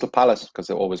 no. Crystal Palace, because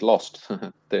they always lost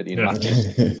 13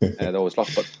 matches. They always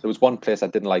lost. But there was one place I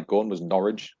didn't like going, was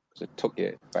Norwich, because it took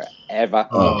you forever.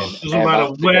 It doesn't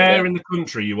matter where in the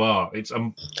country you are. It's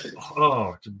a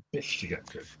bitch to get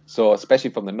to. So,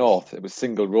 especially from the north, it was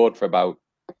single road for about,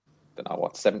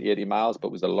 70, 80 miles, but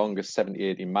it was the longest 70,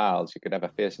 80 miles you could ever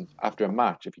face. And after a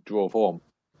match, if you drove home,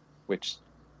 which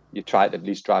you tried to at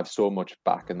least drive so much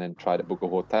back and then try to book a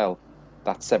hotel,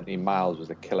 that 70 miles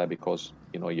was a killer because,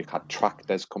 you had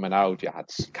tractors coming out, you had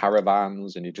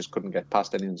caravans, and you just couldn't get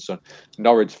past anything. So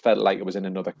Norwich felt like it was in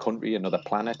another country, another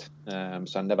planet.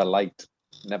 So I never liked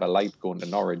going to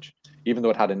Norwich. Even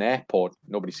though it had an airport,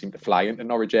 nobody seemed to fly into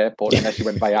Norwich Airport unless you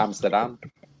went by Amsterdam.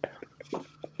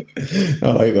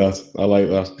 I like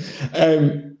that.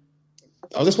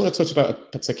 I just want to touch about a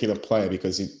particular player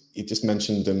because you just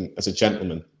mentioned him as a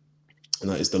gentleman, and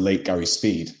that is the late Gary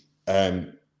Speed.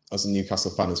 As a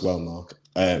Newcastle fan as well, Mark.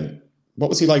 What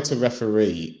was he like to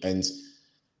referee, and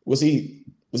was he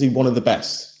one of the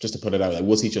best? Just to put it out there,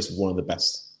 was he just one of the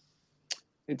best?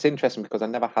 It's interesting because I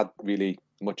never had really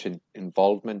much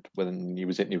involvement when he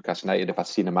was at Newcastle United. If I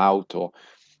seen him out or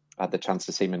had the chance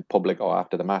to see him in public or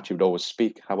after the match, he would always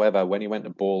speak. However, when he went to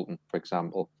Bolton, for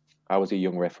example, I was a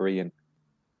young referee, and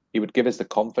he would give us the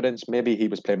confidence. Maybe he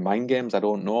was playing mind games, I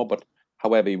don't know, but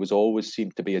however, he was always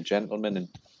seemed to be a gentleman, and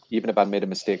even if I'd made a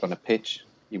mistake on a pitch,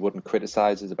 he wouldn't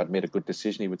criticise us. If I'd made a good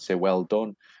decision, he would say, "Well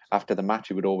done." After the match,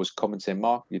 he would always come and say,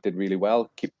 "Mark, you did really well.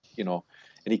 Keep, and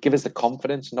he'd give us the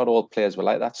confidence. Not all players were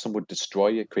like that. Some would destroy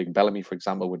you. Craig Bellamy, for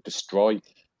example, would destroy,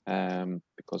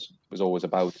 because it was always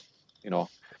about,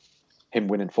 him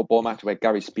winning football match where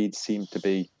Gary Speed seemed to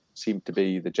be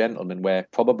the gentleman, where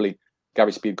probably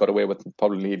Gary Speed got away with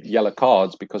probably yellow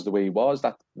cards because the way he was,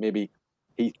 that maybe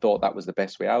he thought that was the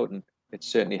best way out, and it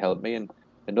certainly helped me. And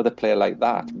another player like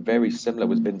that, very similar,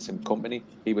 was Vincent Kompany.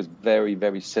 He was very,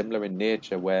 very similar in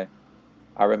nature, where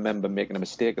I remember making a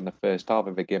mistake in the first half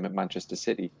of a game at Manchester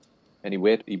City, and he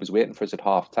was waiting for us at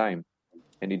half time,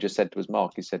 and he just said to his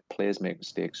mark, he said, players make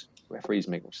mistakes, referees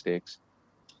make mistakes,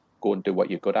 go and do what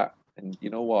you're good at. And you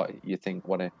know what? You think,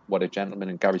 what a gentleman.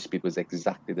 And Gary Speed was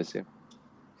exactly the same.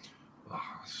 Oh,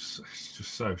 it's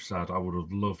just so sad. I would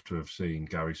have loved to have seen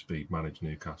Gary Speed manage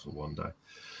Newcastle one day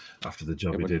after the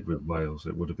job he did with Wales.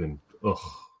 It would have been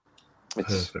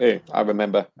perfect.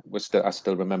 I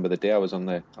still remember the day I was on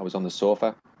the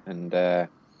sofa, and I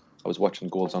was watching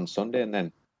Goals on Sunday, and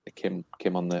then it came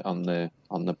on the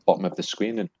bottom of the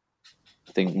screen, and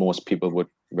I think most people would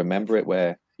remember it,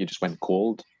 where you just went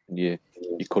cold and you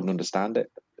couldn't understand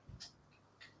it.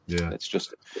 Yeah, it's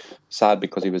just sad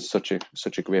because he was such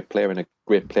a great player, and a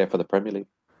great player for the Premier League.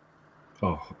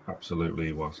 Oh, absolutely,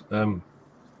 he was.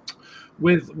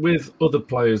 With other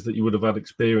players that you would have had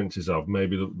experiences of,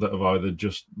 maybe that have either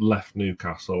just left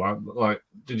Newcastle, like,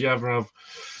 did you ever have,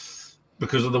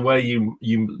 because of the way you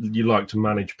like to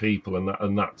manage people,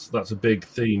 and that's a big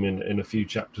theme in a few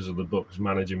chapters of the book, is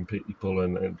managing people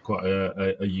in quite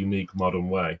a unique modern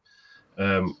way.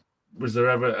 Was there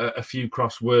ever a few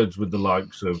cross words with the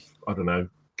likes of, I don't know,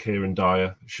 Kieran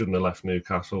Dyer, shouldn't have left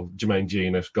Newcastle, Jermaine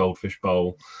Genius, Goldfish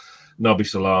Bowl, Nobby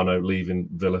Solano leaving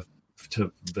Villa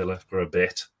for a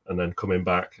bit and then coming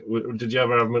back? Did you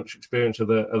ever have much experience of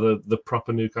the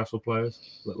proper Newcastle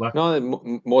players that left?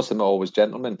 No, most of them are always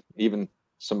gentlemen. Even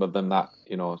some of them that,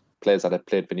 players that had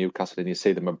played for Newcastle, and you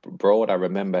see them abroad. I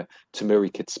remember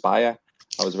Tamuri Kitspire.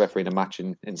 I was refereeing a match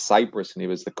in Cyprus, and he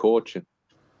was the coach, and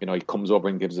he comes over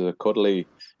and gives us a cuddle. He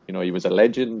was a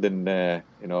legend, and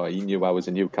he knew I was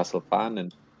a Newcastle fan.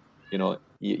 And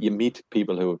you meet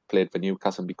people who have played for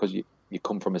Newcastle because you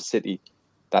come from a city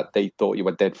that they thought you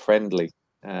were dead friendly,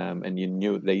 and you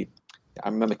knew they. I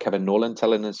remember Kevin Nolan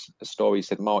telling us a story. He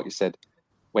said, "Mark,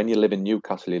 when you live in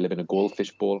Newcastle, you live in a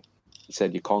goldfish bowl." He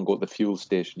said, "You can't go to the fuel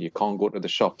station, you can't go to the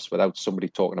shops without somebody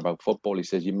talking about football." He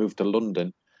says, "You move to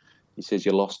London." He says,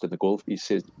 "You're lost in the Gulf." He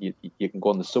says, you can go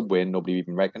on the subway and nobody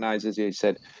even recognises you." He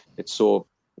said, it's so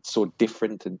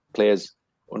different, and players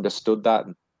understood that.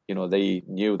 And, they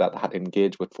knew that they had to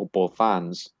engage with football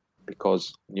fans,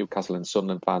 because Newcastle and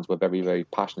Sunderland fans were very, very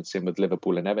passionate. Same with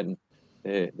Liverpool and Everton.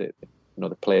 The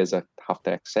players have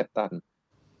to accept that. And,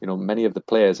 many of the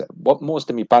players, what most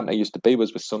of me banter used to be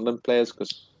was with Sunderland players,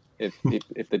 because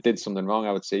if they did something wrong,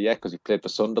 I would say, yeah, because he played for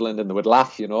Sunderland, and they would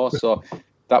laugh, So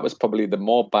that was probably the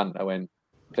more banter when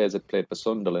players had played for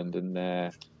Sunderland. And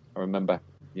I remember,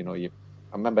 I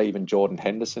remember even Jordan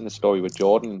Henderson, the story with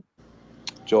Jordan.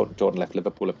 Jordan left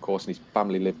Liverpool, of course, and his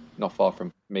family lived not far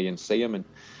from me and see him. And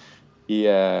he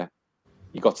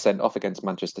got sent off against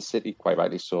Manchester City, quite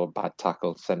rightly so. Bad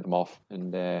tackle, sent him off.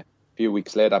 And a few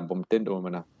weeks later, I bumped into him,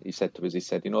 and he said to us,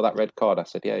 that red card? I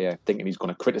said, yeah, thinking he's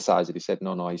going to criticise it. He said,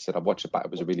 no. He said, I watched it back.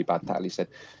 It was a really bad tackle. He said,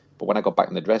 but when I got back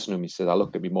in the dressing room, he said, I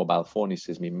looked at my mobile phone. He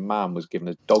says, my mum was giving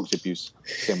us dog's abuse,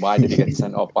 saying, why did he get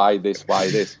sent off? Why this? Why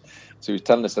this? So he was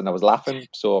telling us, and I was laughing.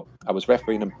 So I was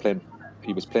refereeing him playing.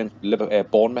 He was playing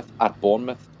Bournemouth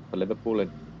for Liverpool,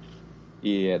 and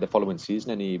the following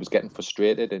season, and he was getting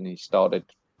frustrated, and he started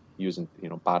using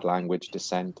bad language,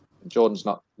 dissent. And Jordan's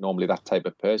not normally that type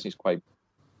of person. He's quite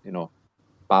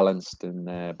balanced,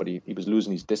 and but he was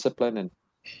losing his discipline, and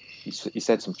he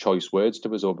said some choice words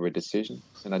to us over a decision.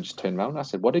 And I just turned around and I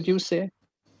said, what did you say?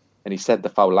 And he said the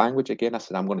foul language again. I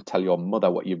said, I'm going to tell your mother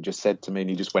what you've just said to me. And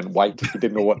he just went white. He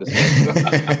didn't know what to say.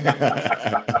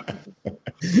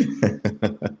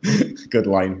 Good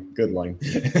line.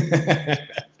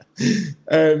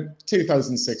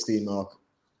 2016, Mark,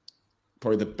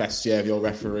 probably the best year of your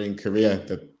refereeing career.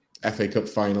 The FA Cup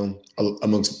final,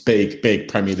 amongst big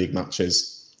Premier League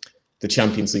matches, the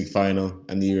Champions League final,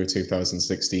 and the Euro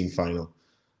 2016 final.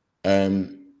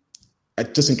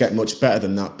 It doesn't get much better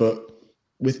than that, but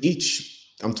with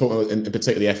each, I'm talking about in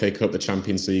particular the FA Cup, the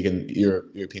Champions League, and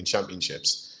European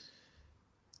Championships,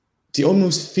 do you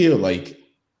almost feel like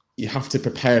you have to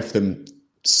prepare for them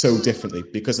so differently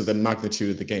because of the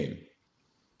magnitude of the game?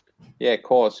 Yeah, of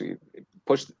course.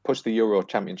 Push the Euro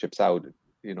Championships out,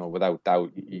 without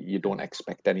doubt. You don't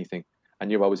expect anything. I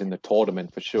knew I was in the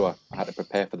tournament for sure. I had to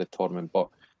prepare for the tournament, but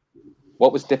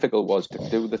what was difficult was to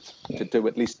do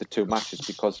at least the two matches,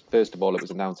 because first of all, it was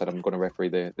announced that I'm going to referee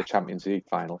the Champions League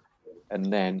final, and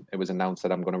then it was announced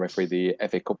that I'm going to referee the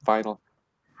FA Cup final.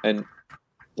 And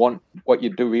what you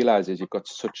do realize is you've got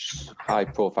such high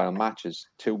profile matches,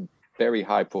 2 very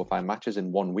high profile matches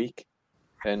in 1 week.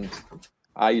 And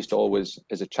I used to always,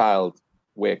 as a child,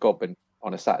 wake up and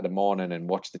on a Saturday morning and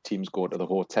watch the teams go to the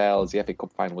hotels. The FA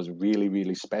Cup final was really,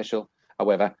 really special.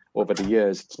 However, over the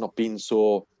years, it's not been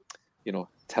so,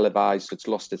 televised. So it's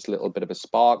lost its little bit of a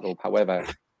sparkle. However,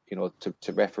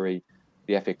 to referee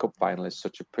the FA Cup final is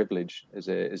such a privilege as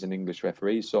an English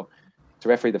referee. So to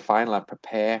referee the final, I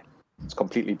prepare. It's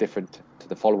completely different to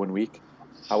the following week.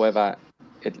 However,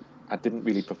 I didn't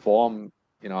really perform.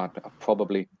 I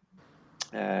probably,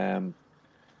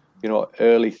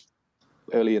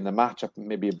 early in the match, I'm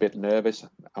maybe a bit nervous.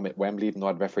 I'm at Wembley, even though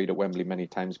I'd refereed at Wembley many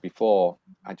times before.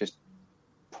 I just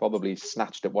probably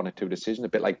snatched at 1 or 2 decisions, a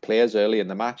bit like players early in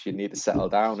the match. You need to settle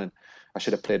down, and I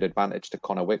should have played advantage to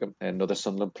Connor Wickham, another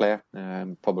Sunderland player.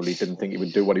 Probably didn't think he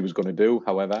would do what he was going to do.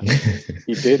 However,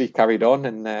 he did. He carried on,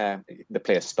 and the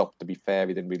player stopped. To be fair,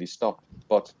 he didn't really stop,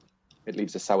 but it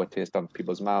leaves a sour taste on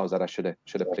people's mouths that I should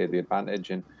have played the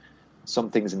advantage. And some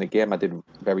things in the game I did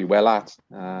very well at.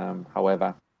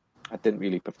 However, I didn't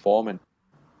really perform, and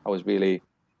I was really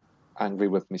angry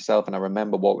with myself. And I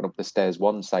remember walking up the stairs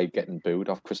one side getting booed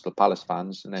off Crystal Palace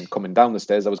fans, and then coming down the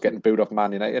stairs I was getting booed off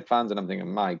Man United fans, and I'm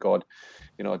thinking, my God,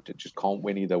 just can't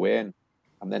win either way. And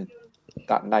then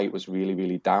that night was really,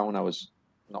 really down. I was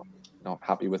not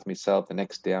happy with myself. The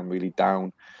next day I'm really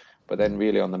down. But then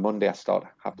really on the Monday I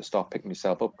have to start picking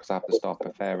myself up, because I have to start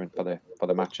preparing for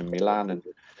the match in Milan. And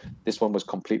this one was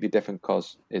completely different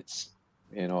because it's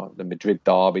the Madrid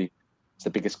derby. It's the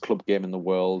biggest club game in the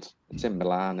world. It's in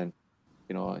Milan, and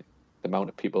the amount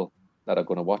of people that are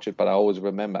going to watch it. But I always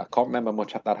remember, I can't remember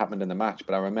much that happened in the match,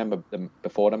 but I remember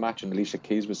before the match, and Alicia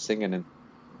Keys was singing,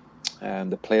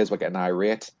 and the players were getting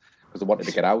irate because they wanted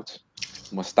to get out.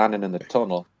 And we're standing in the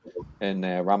tunnel, and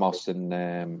Ramos and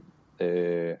I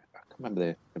can't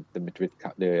remember the Madrid,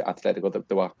 the Atletico,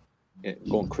 they were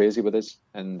going crazy with us.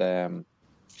 And I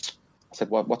said,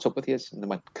 what's up with you? And they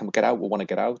went, can we get out? We want to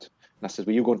get out. And I said,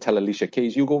 well, you go and tell Alicia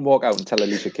Keys. You go and walk out and tell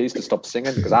Alicia Keys to stop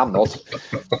singing, because I'm not.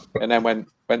 And then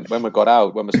when we got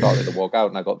out, when we started to walk out,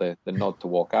 and I got the nod to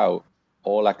walk out,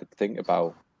 all I could think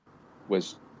about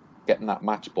was getting that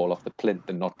match ball off the plinth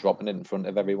and not dropping it in front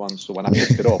of everyone. So when I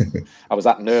picked it up, I was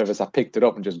that nervous. I picked it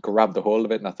up and just grabbed the hold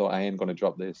of it, and I thought, I ain't going to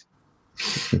drop this.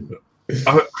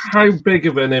 How big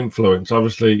of an influence?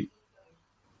 Obviously,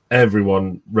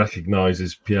 everyone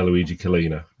recognises Pierluigi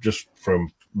Collina just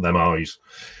from them eyes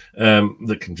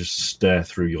that can just stare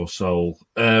through your soul.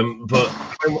 But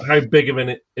how big of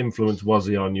an influence was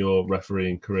he on your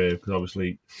refereeing career? Because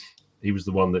obviously he was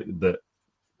the one that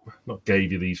not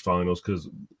gave you these finals, because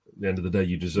at the end of the day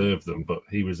you deserved them, but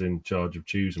he was in charge of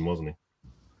choosing, wasn't he?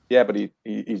 Yeah, but he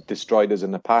destroyed us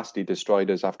in the past. He destroyed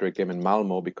us after a game in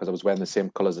Malmo because I was wearing the same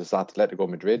colours as Atletico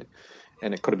Madrid,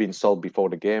 and it could have been solved before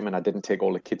the game, and I didn't take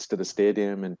all the kids to the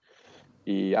stadium, and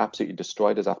he absolutely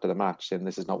destroyed us after the match. And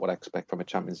this is not what I expect from a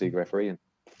Champions League referee. And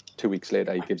 2 weeks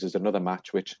later, he gives us another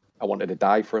match, which I wanted to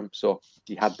die for him. So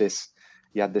he had this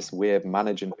way of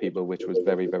managing people, which was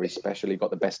very, very special. He got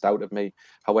the best out of me.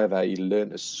 However, he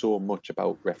learned us so much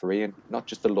about refereeing, not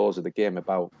just the laws of the game,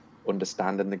 about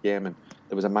understanding the game. And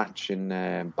there was a match in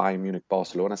Bayern Munich,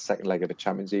 Barcelona, second leg of the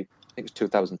Champions League. I think it was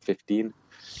 2015.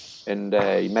 And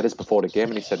he met us before the game,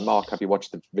 and he said, Mark, have you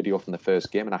watched the video from the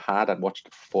first game? And I'd watched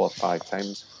it 4 or 5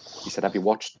 times. He said, have you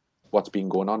watched what's been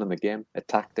going on in the game, a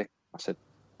tactic? I said,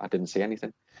 I didn't see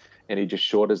anything. And he just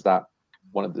showed us that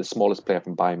one of the smallest player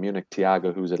from Bayern Munich,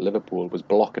 Thiago, who's at Liverpool, was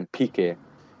blocking Piqué.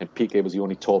 And Piqué was the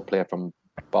only tall player from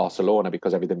Barcelona,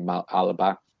 because everything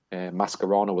Alaba,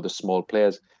 Mascherano were the small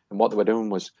players. And what they were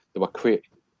doing was they were quick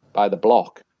by the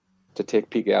block to take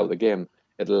Piqué out of the game.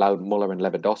 It allowed Muller and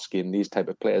Lewandowski and these type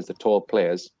of players, the tall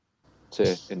players,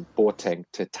 in Boateng,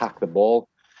 to attack the ball.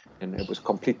 And it was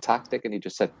complete tactic. And he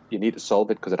just said, you need to solve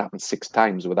it, because it happened 6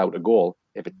 times without a goal.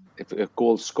 If a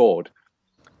goal scored,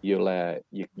 you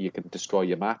can destroy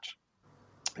your match.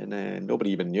 And nobody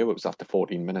even knew it was after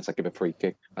 14 minutes. I give a free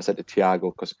kick. I said to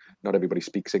Thiago, because not everybody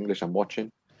speaks English, I'm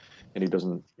watching. And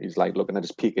he's like looking at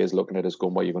his Piqué's looking at us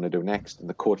going, what are you going to do next? And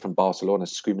the coach from Barcelona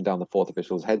is screaming down the 4th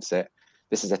official's headset,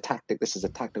 this is a tactic,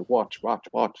 watch.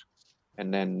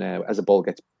 And then as the ball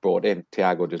gets brought in,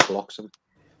 Thiago just blocks him.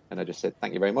 And I just said,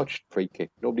 thank you very much, free kick.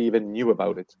 Nobody even knew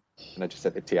about it. And I just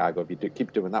said to Thiago, if you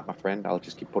keep doing that, my friend, I'll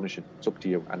just keep punishing. It's up to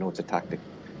you. I know it's a tactic.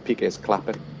 Piqué is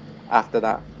clapping. After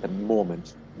that,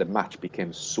 the match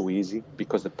became so easy,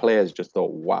 because the players just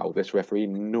thought, wow, this referee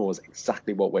knows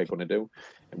exactly what we're going to do.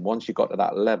 And once you got to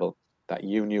that level that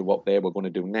you knew what they were going to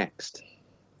do next,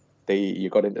 you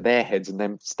got into their heads, and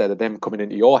then instead of them coming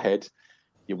into your head,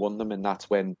 you won them. And that's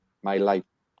when my life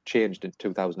changed in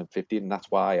 2015, and that's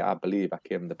why I believe I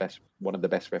became one of the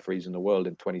best referees in the world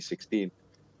in 2016,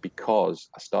 because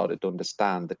I started to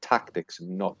understand the tactics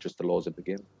and not just the laws of the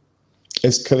game.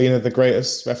 Is Kalina the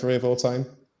greatest referee of all time?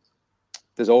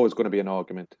 There's always going to be an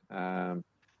argument,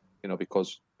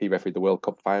 because he refereed the World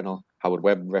Cup final. Howard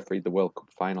Webb refereed the World Cup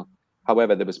final.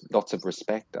 However, there was lots of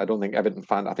respect. I don't think Everton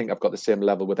fans, I think I've got the same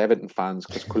level with Everton fans,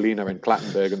 because Kulina and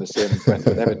Clattenburg in the same breath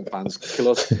with Everton fans kill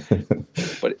us.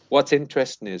 But what's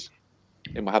interesting is,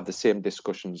 and we'll have the same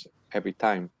discussions every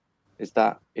time, is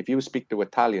that if you speak to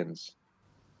Italians,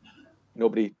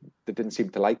 they didn't seem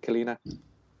to like Kulina.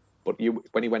 But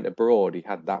when he went abroad, he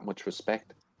had that much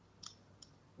respect.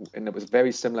 And it was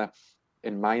very similar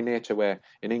in my nature, where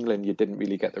in England, you didn't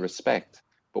really get the respect.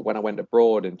 But when I went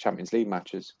abroad in Champions League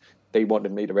matches, they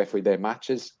wanted me to referee their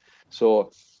matches.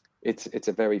 So it's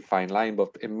a very fine line. But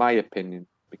in my opinion,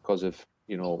 because of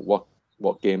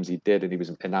what games he did, and he was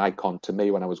an icon to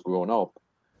me when I was growing up,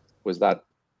 was that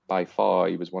by far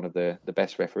he was one of the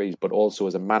best referees. But also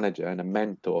as a manager and a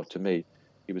mentor to me,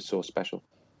 he was so special.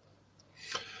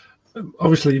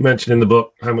 Obviously, you mentioned in the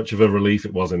book how much of a relief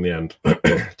it was in the end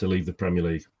to leave the Premier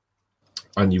League,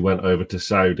 and you went over to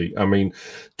Saudi. I mean,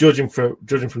 judging from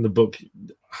the book,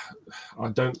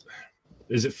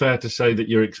 is it fair to say that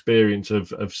your experience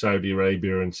of Saudi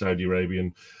Arabia and Saudi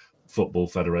Arabian football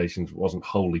federations wasn't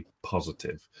wholly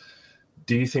positive?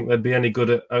 Do you think they'd be any good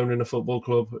at owning a football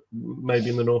club, maybe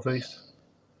in the Northeast?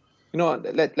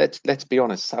 Let's be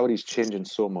honest. Saudi's changing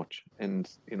so much, and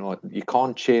you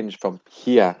can't change from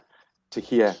here to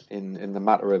here in the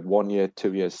matter of 1 year,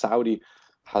 2 years. Saudi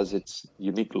has its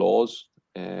unique laws.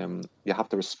 You have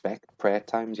to respect prayer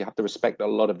times. You have to respect a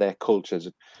lot of their cultures.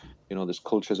 There's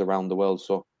cultures around the world,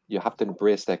 so you have to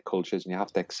embrace their cultures and you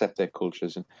have to accept their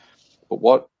cultures. But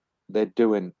what they're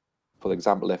doing, for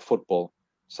example, their football.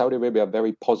 Saudi Arabia are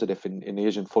very positive in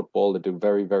Asian football. They do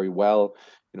very, very well.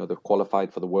 They're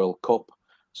qualified for the World Cup.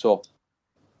 So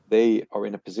they are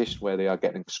in a position where they are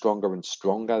getting stronger and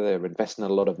stronger. They're investing a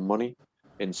lot of money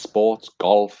in sports,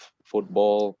 golf,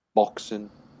 football, boxing,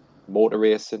 motor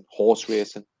racing, horse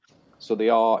racing. So they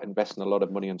are investing a lot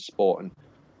of money in sport. And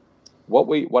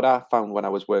what I found when I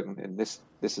was working, and this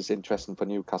is interesting for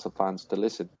Newcastle fans to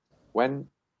listen. When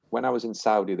I was in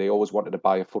Saudi, they always wanted to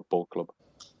buy a football club.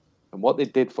 And what they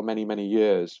did for many, many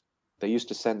years, they used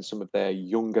to send some of their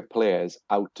younger players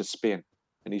out to Spain,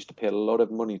 and used to pay a lot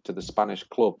of money to the Spanish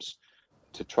clubs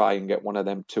to try and get one of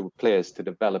them two players to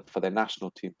develop for their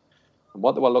national team. And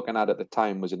what they were looking at the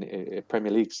time was a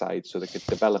Premier League side, so they could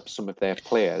develop some of their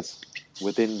players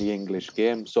within the English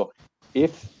game. So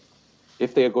if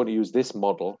they are going to use this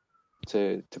model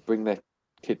to bring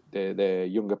their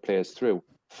younger players through,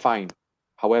 fine.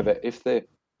 However, if they're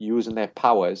using their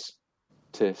powers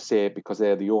to say, because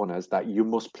they're the owners, that you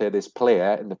must play this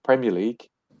player in the Premier League,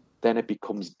 then it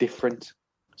becomes different.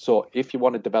 So if you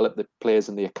want to develop the players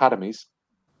in the academies,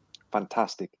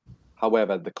 fantastic.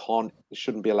 However, they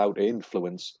shouldn't be allowed to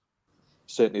influence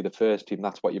certainly the first team.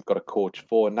 That's what you've got a coach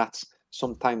for. And that's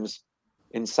sometimes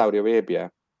in Saudi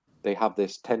Arabia, they have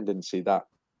this tendency that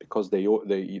because they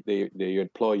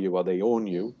employ you, or they own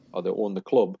you, or they own the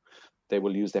club, they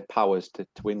will use their powers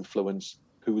to influence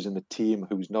who's in the team,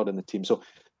 who's not in the team. So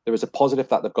there is a positive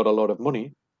that they've got a lot of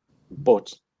money,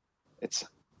 but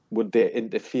will they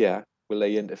interfere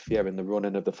in the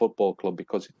running of the football club?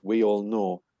 Because we all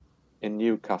know in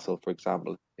Newcastle, for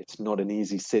example, it's not an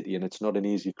easy city and it's not an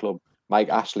easy club. Mike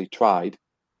Ashley tried.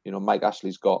 Mike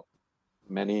Ashley's got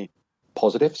many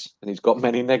positives and he's got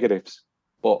many negatives.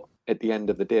 But at the end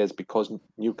of the day, it's because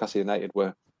Newcastle United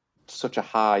were such a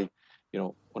high,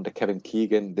 under Kevin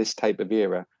Keegan, this type of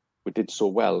era, we did so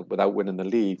well without winning the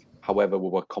league. However, we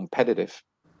were competitive.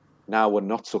 Now we're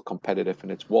not so competitive,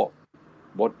 and it's what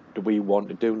do we want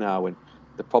to do now? And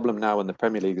the problem now in the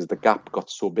Premier League is the gap got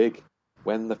so big.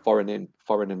 When the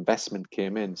foreign investment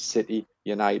came in, City,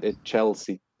 United,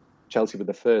 Chelsea were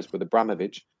the first with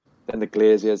Abramovich, then the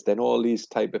Glaziers, then all these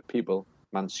type of people,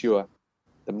 Mansour,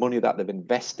 the money that they've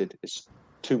invested is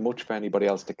too much for anybody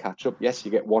else to catch up. Yes,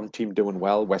 you get one team doing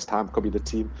well. West Ham could be the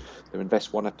team. They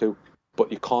invest one or two,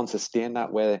 but you can't sustain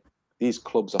that where these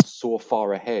clubs are so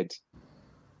far ahead.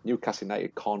 Newcastle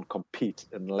United can't compete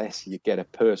unless you get a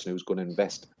person who's going to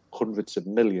invest hundreds of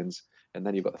millions, and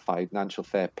then you've got the financial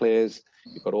fair plays,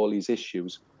 you've got all these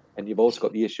issues, and you've also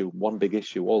got the issue, one big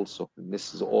issue also, and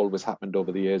this has always happened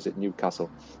over the years at Newcastle,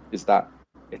 is that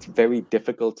it's very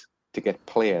difficult to get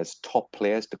top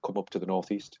players to come up to the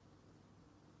Northeast.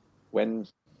 When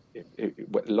a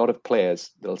lot of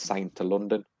players, they'll sign to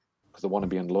London because they want to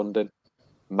be in London.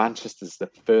 Manchester's the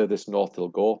furthest north they'll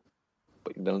go,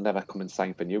 but they'll never come and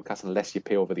sign for Newcastle unless you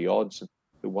pay over the odds.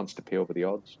 who wants to pay over the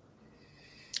odds.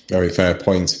 Very fair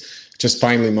point. Just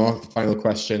finally, Mark, final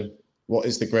question. What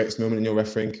is the greatest moment in your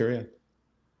refereeing career?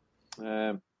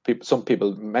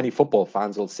 Many football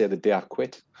fans will say the day I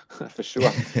quit, for sure.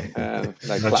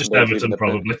 Like just Everton,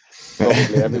 probably.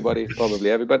 Probably everybody.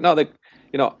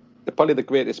 No, probably the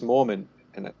greatest moment,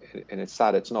 and it's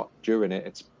sad, it's not during it.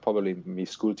 It's probably my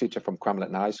school teacher from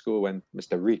Cramlington High School, when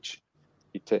Mr. Reach,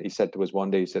 he said to us one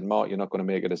day, he said, "Mark, you're not going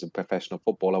to make it as a professional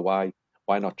footballer.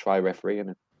 Why not try refereeing?"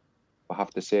 And I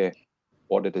have to say,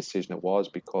 what a decision it was,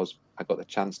 because I got the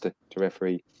chance to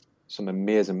referee some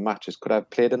amazing matches. Could I have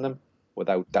played in them?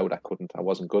 Without doubt, I couldn't. I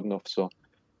wasn't good enough. So,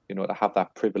 to have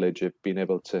that privilege of being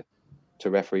able to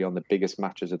referee on the biggest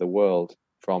matches of the world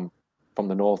from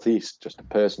the Northeast, just a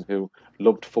person who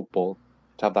loved football,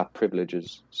 to have that privilege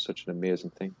is such an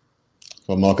amazing thing.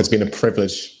 Well, Mark, it's been a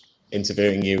privilege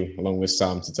interviewing you along with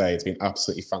Sam today. It's been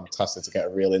absolutely fantastic to get a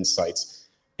real insight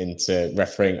into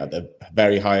refereeing at the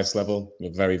very highest level.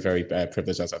 We're very, very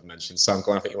privileged, as I've mentioned. Sam,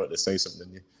 go on, I think you wanted to say something,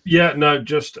 didn't you? Yeah, no,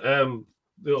 just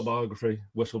the autobiography,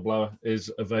 Whistleblower,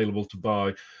 is available to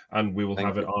buy, and we will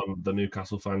have it on the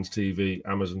Newcastle Fans TV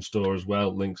Amazon store as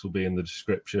well. Links will be in the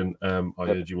description. I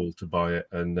urge you all to buy it.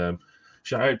 And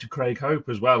shout out to Craig Hope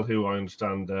as well, who I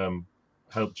understand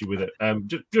helped you with it.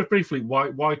 Just briefly,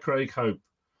 why Craig Hope?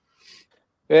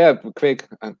 Yeah, Craig,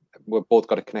 we've both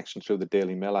got a connection through the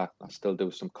Daily Mail. I still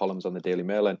do some columns on the Daily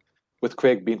Mail. And with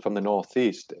Craig being from the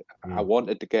Northeast, I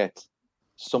wanted to get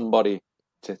somebody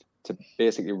to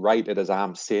basically write it as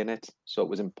I'm saying it. So it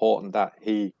was important that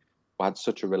he had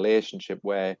such a relationship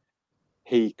where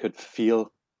he could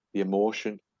feel the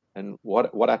emotion. And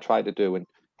what I tried to do, and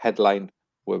Headline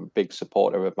were a big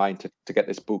supporter of mine to get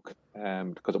this book,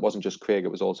 because it wasn't just Craig,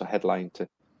 it was also Headline to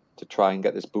try and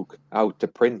get this book out to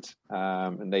print.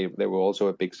 And they were also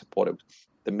a big supporter.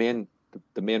 The main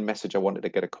message I wanted to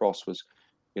get across was,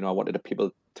 I wanted the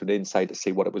people to the inside to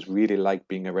see what it was really like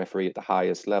being a referee at the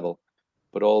highest level,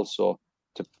 but also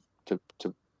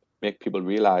to make people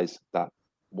realize that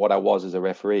what I was as a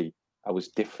referee, I was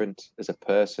different as a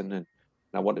person. And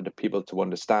I wanted the people to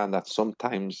understand that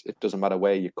sometimes it doesn't matter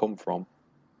where you come from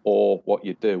or what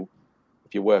you do.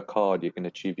 If you work hard, you can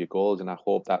achieve your goals. And I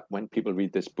hope that when people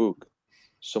read this book,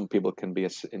 some people can be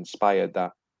inspired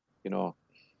that,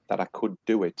 that I could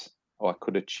do it, or I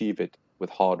could achieve it with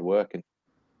hard work.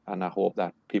 And I hope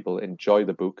that people enjoy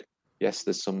the book. Yes,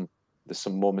 there's some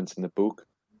moments in the book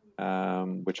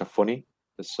which are funny.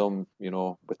 There's some,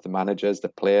 with the managers, the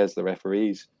players, the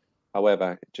referees.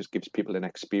 However, it just gives people an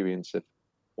experience of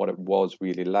what it was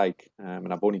really like.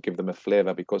 And I've only given them a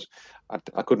flavour because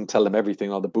I couldn't tell them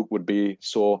everything, or the book would be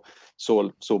so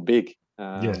big.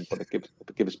 But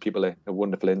it gives people a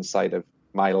wonderful insight of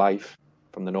my life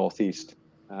from the Northeast,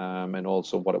 and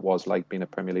also what it was like being a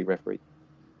Premier League referee.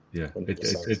 Yeah,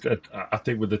 I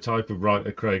think with the type of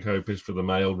writer Craig Hope is for the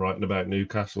Mail, writing about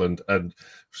Newcastle and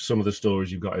some of the stories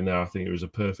you've got in there, I think it was a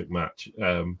perfect match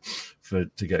to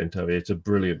get into. It's a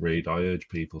brilliant read. I urge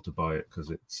people to buy it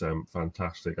because it's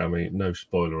fantastic. I mean, no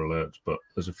spoiler alerts, but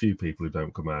there's a few people who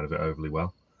don't come out of it overly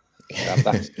well. Yeah,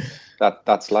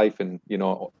 that's life, and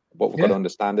what we've got to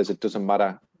understand is it doesn't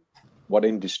matter what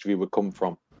industry we come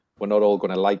from. We're not all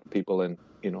going to like people, and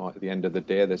at the end of the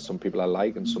day, there's some people I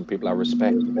like and some people I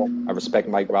respect. I respect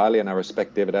Mike Riley and I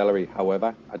respect David Ellery.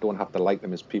 However, I don't have to like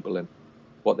them as people, and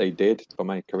what they did for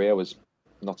my career was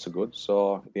not so good.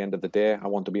 So at the end of the day, I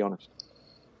want to be honest.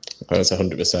 That's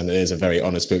 100%. It is a very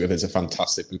honest book. It's a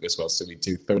fantastic book as well. So we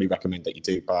do thoroughly recommend that you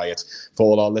do buy it for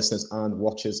all our listeners and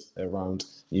watchers around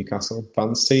Newcastle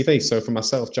Fans TV. So for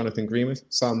myself, Jonathan Greenwood,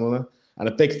 Sam Muller, and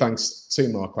a big thanks to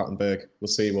Mark Clattenburg. We'll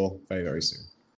see you all very, very soon.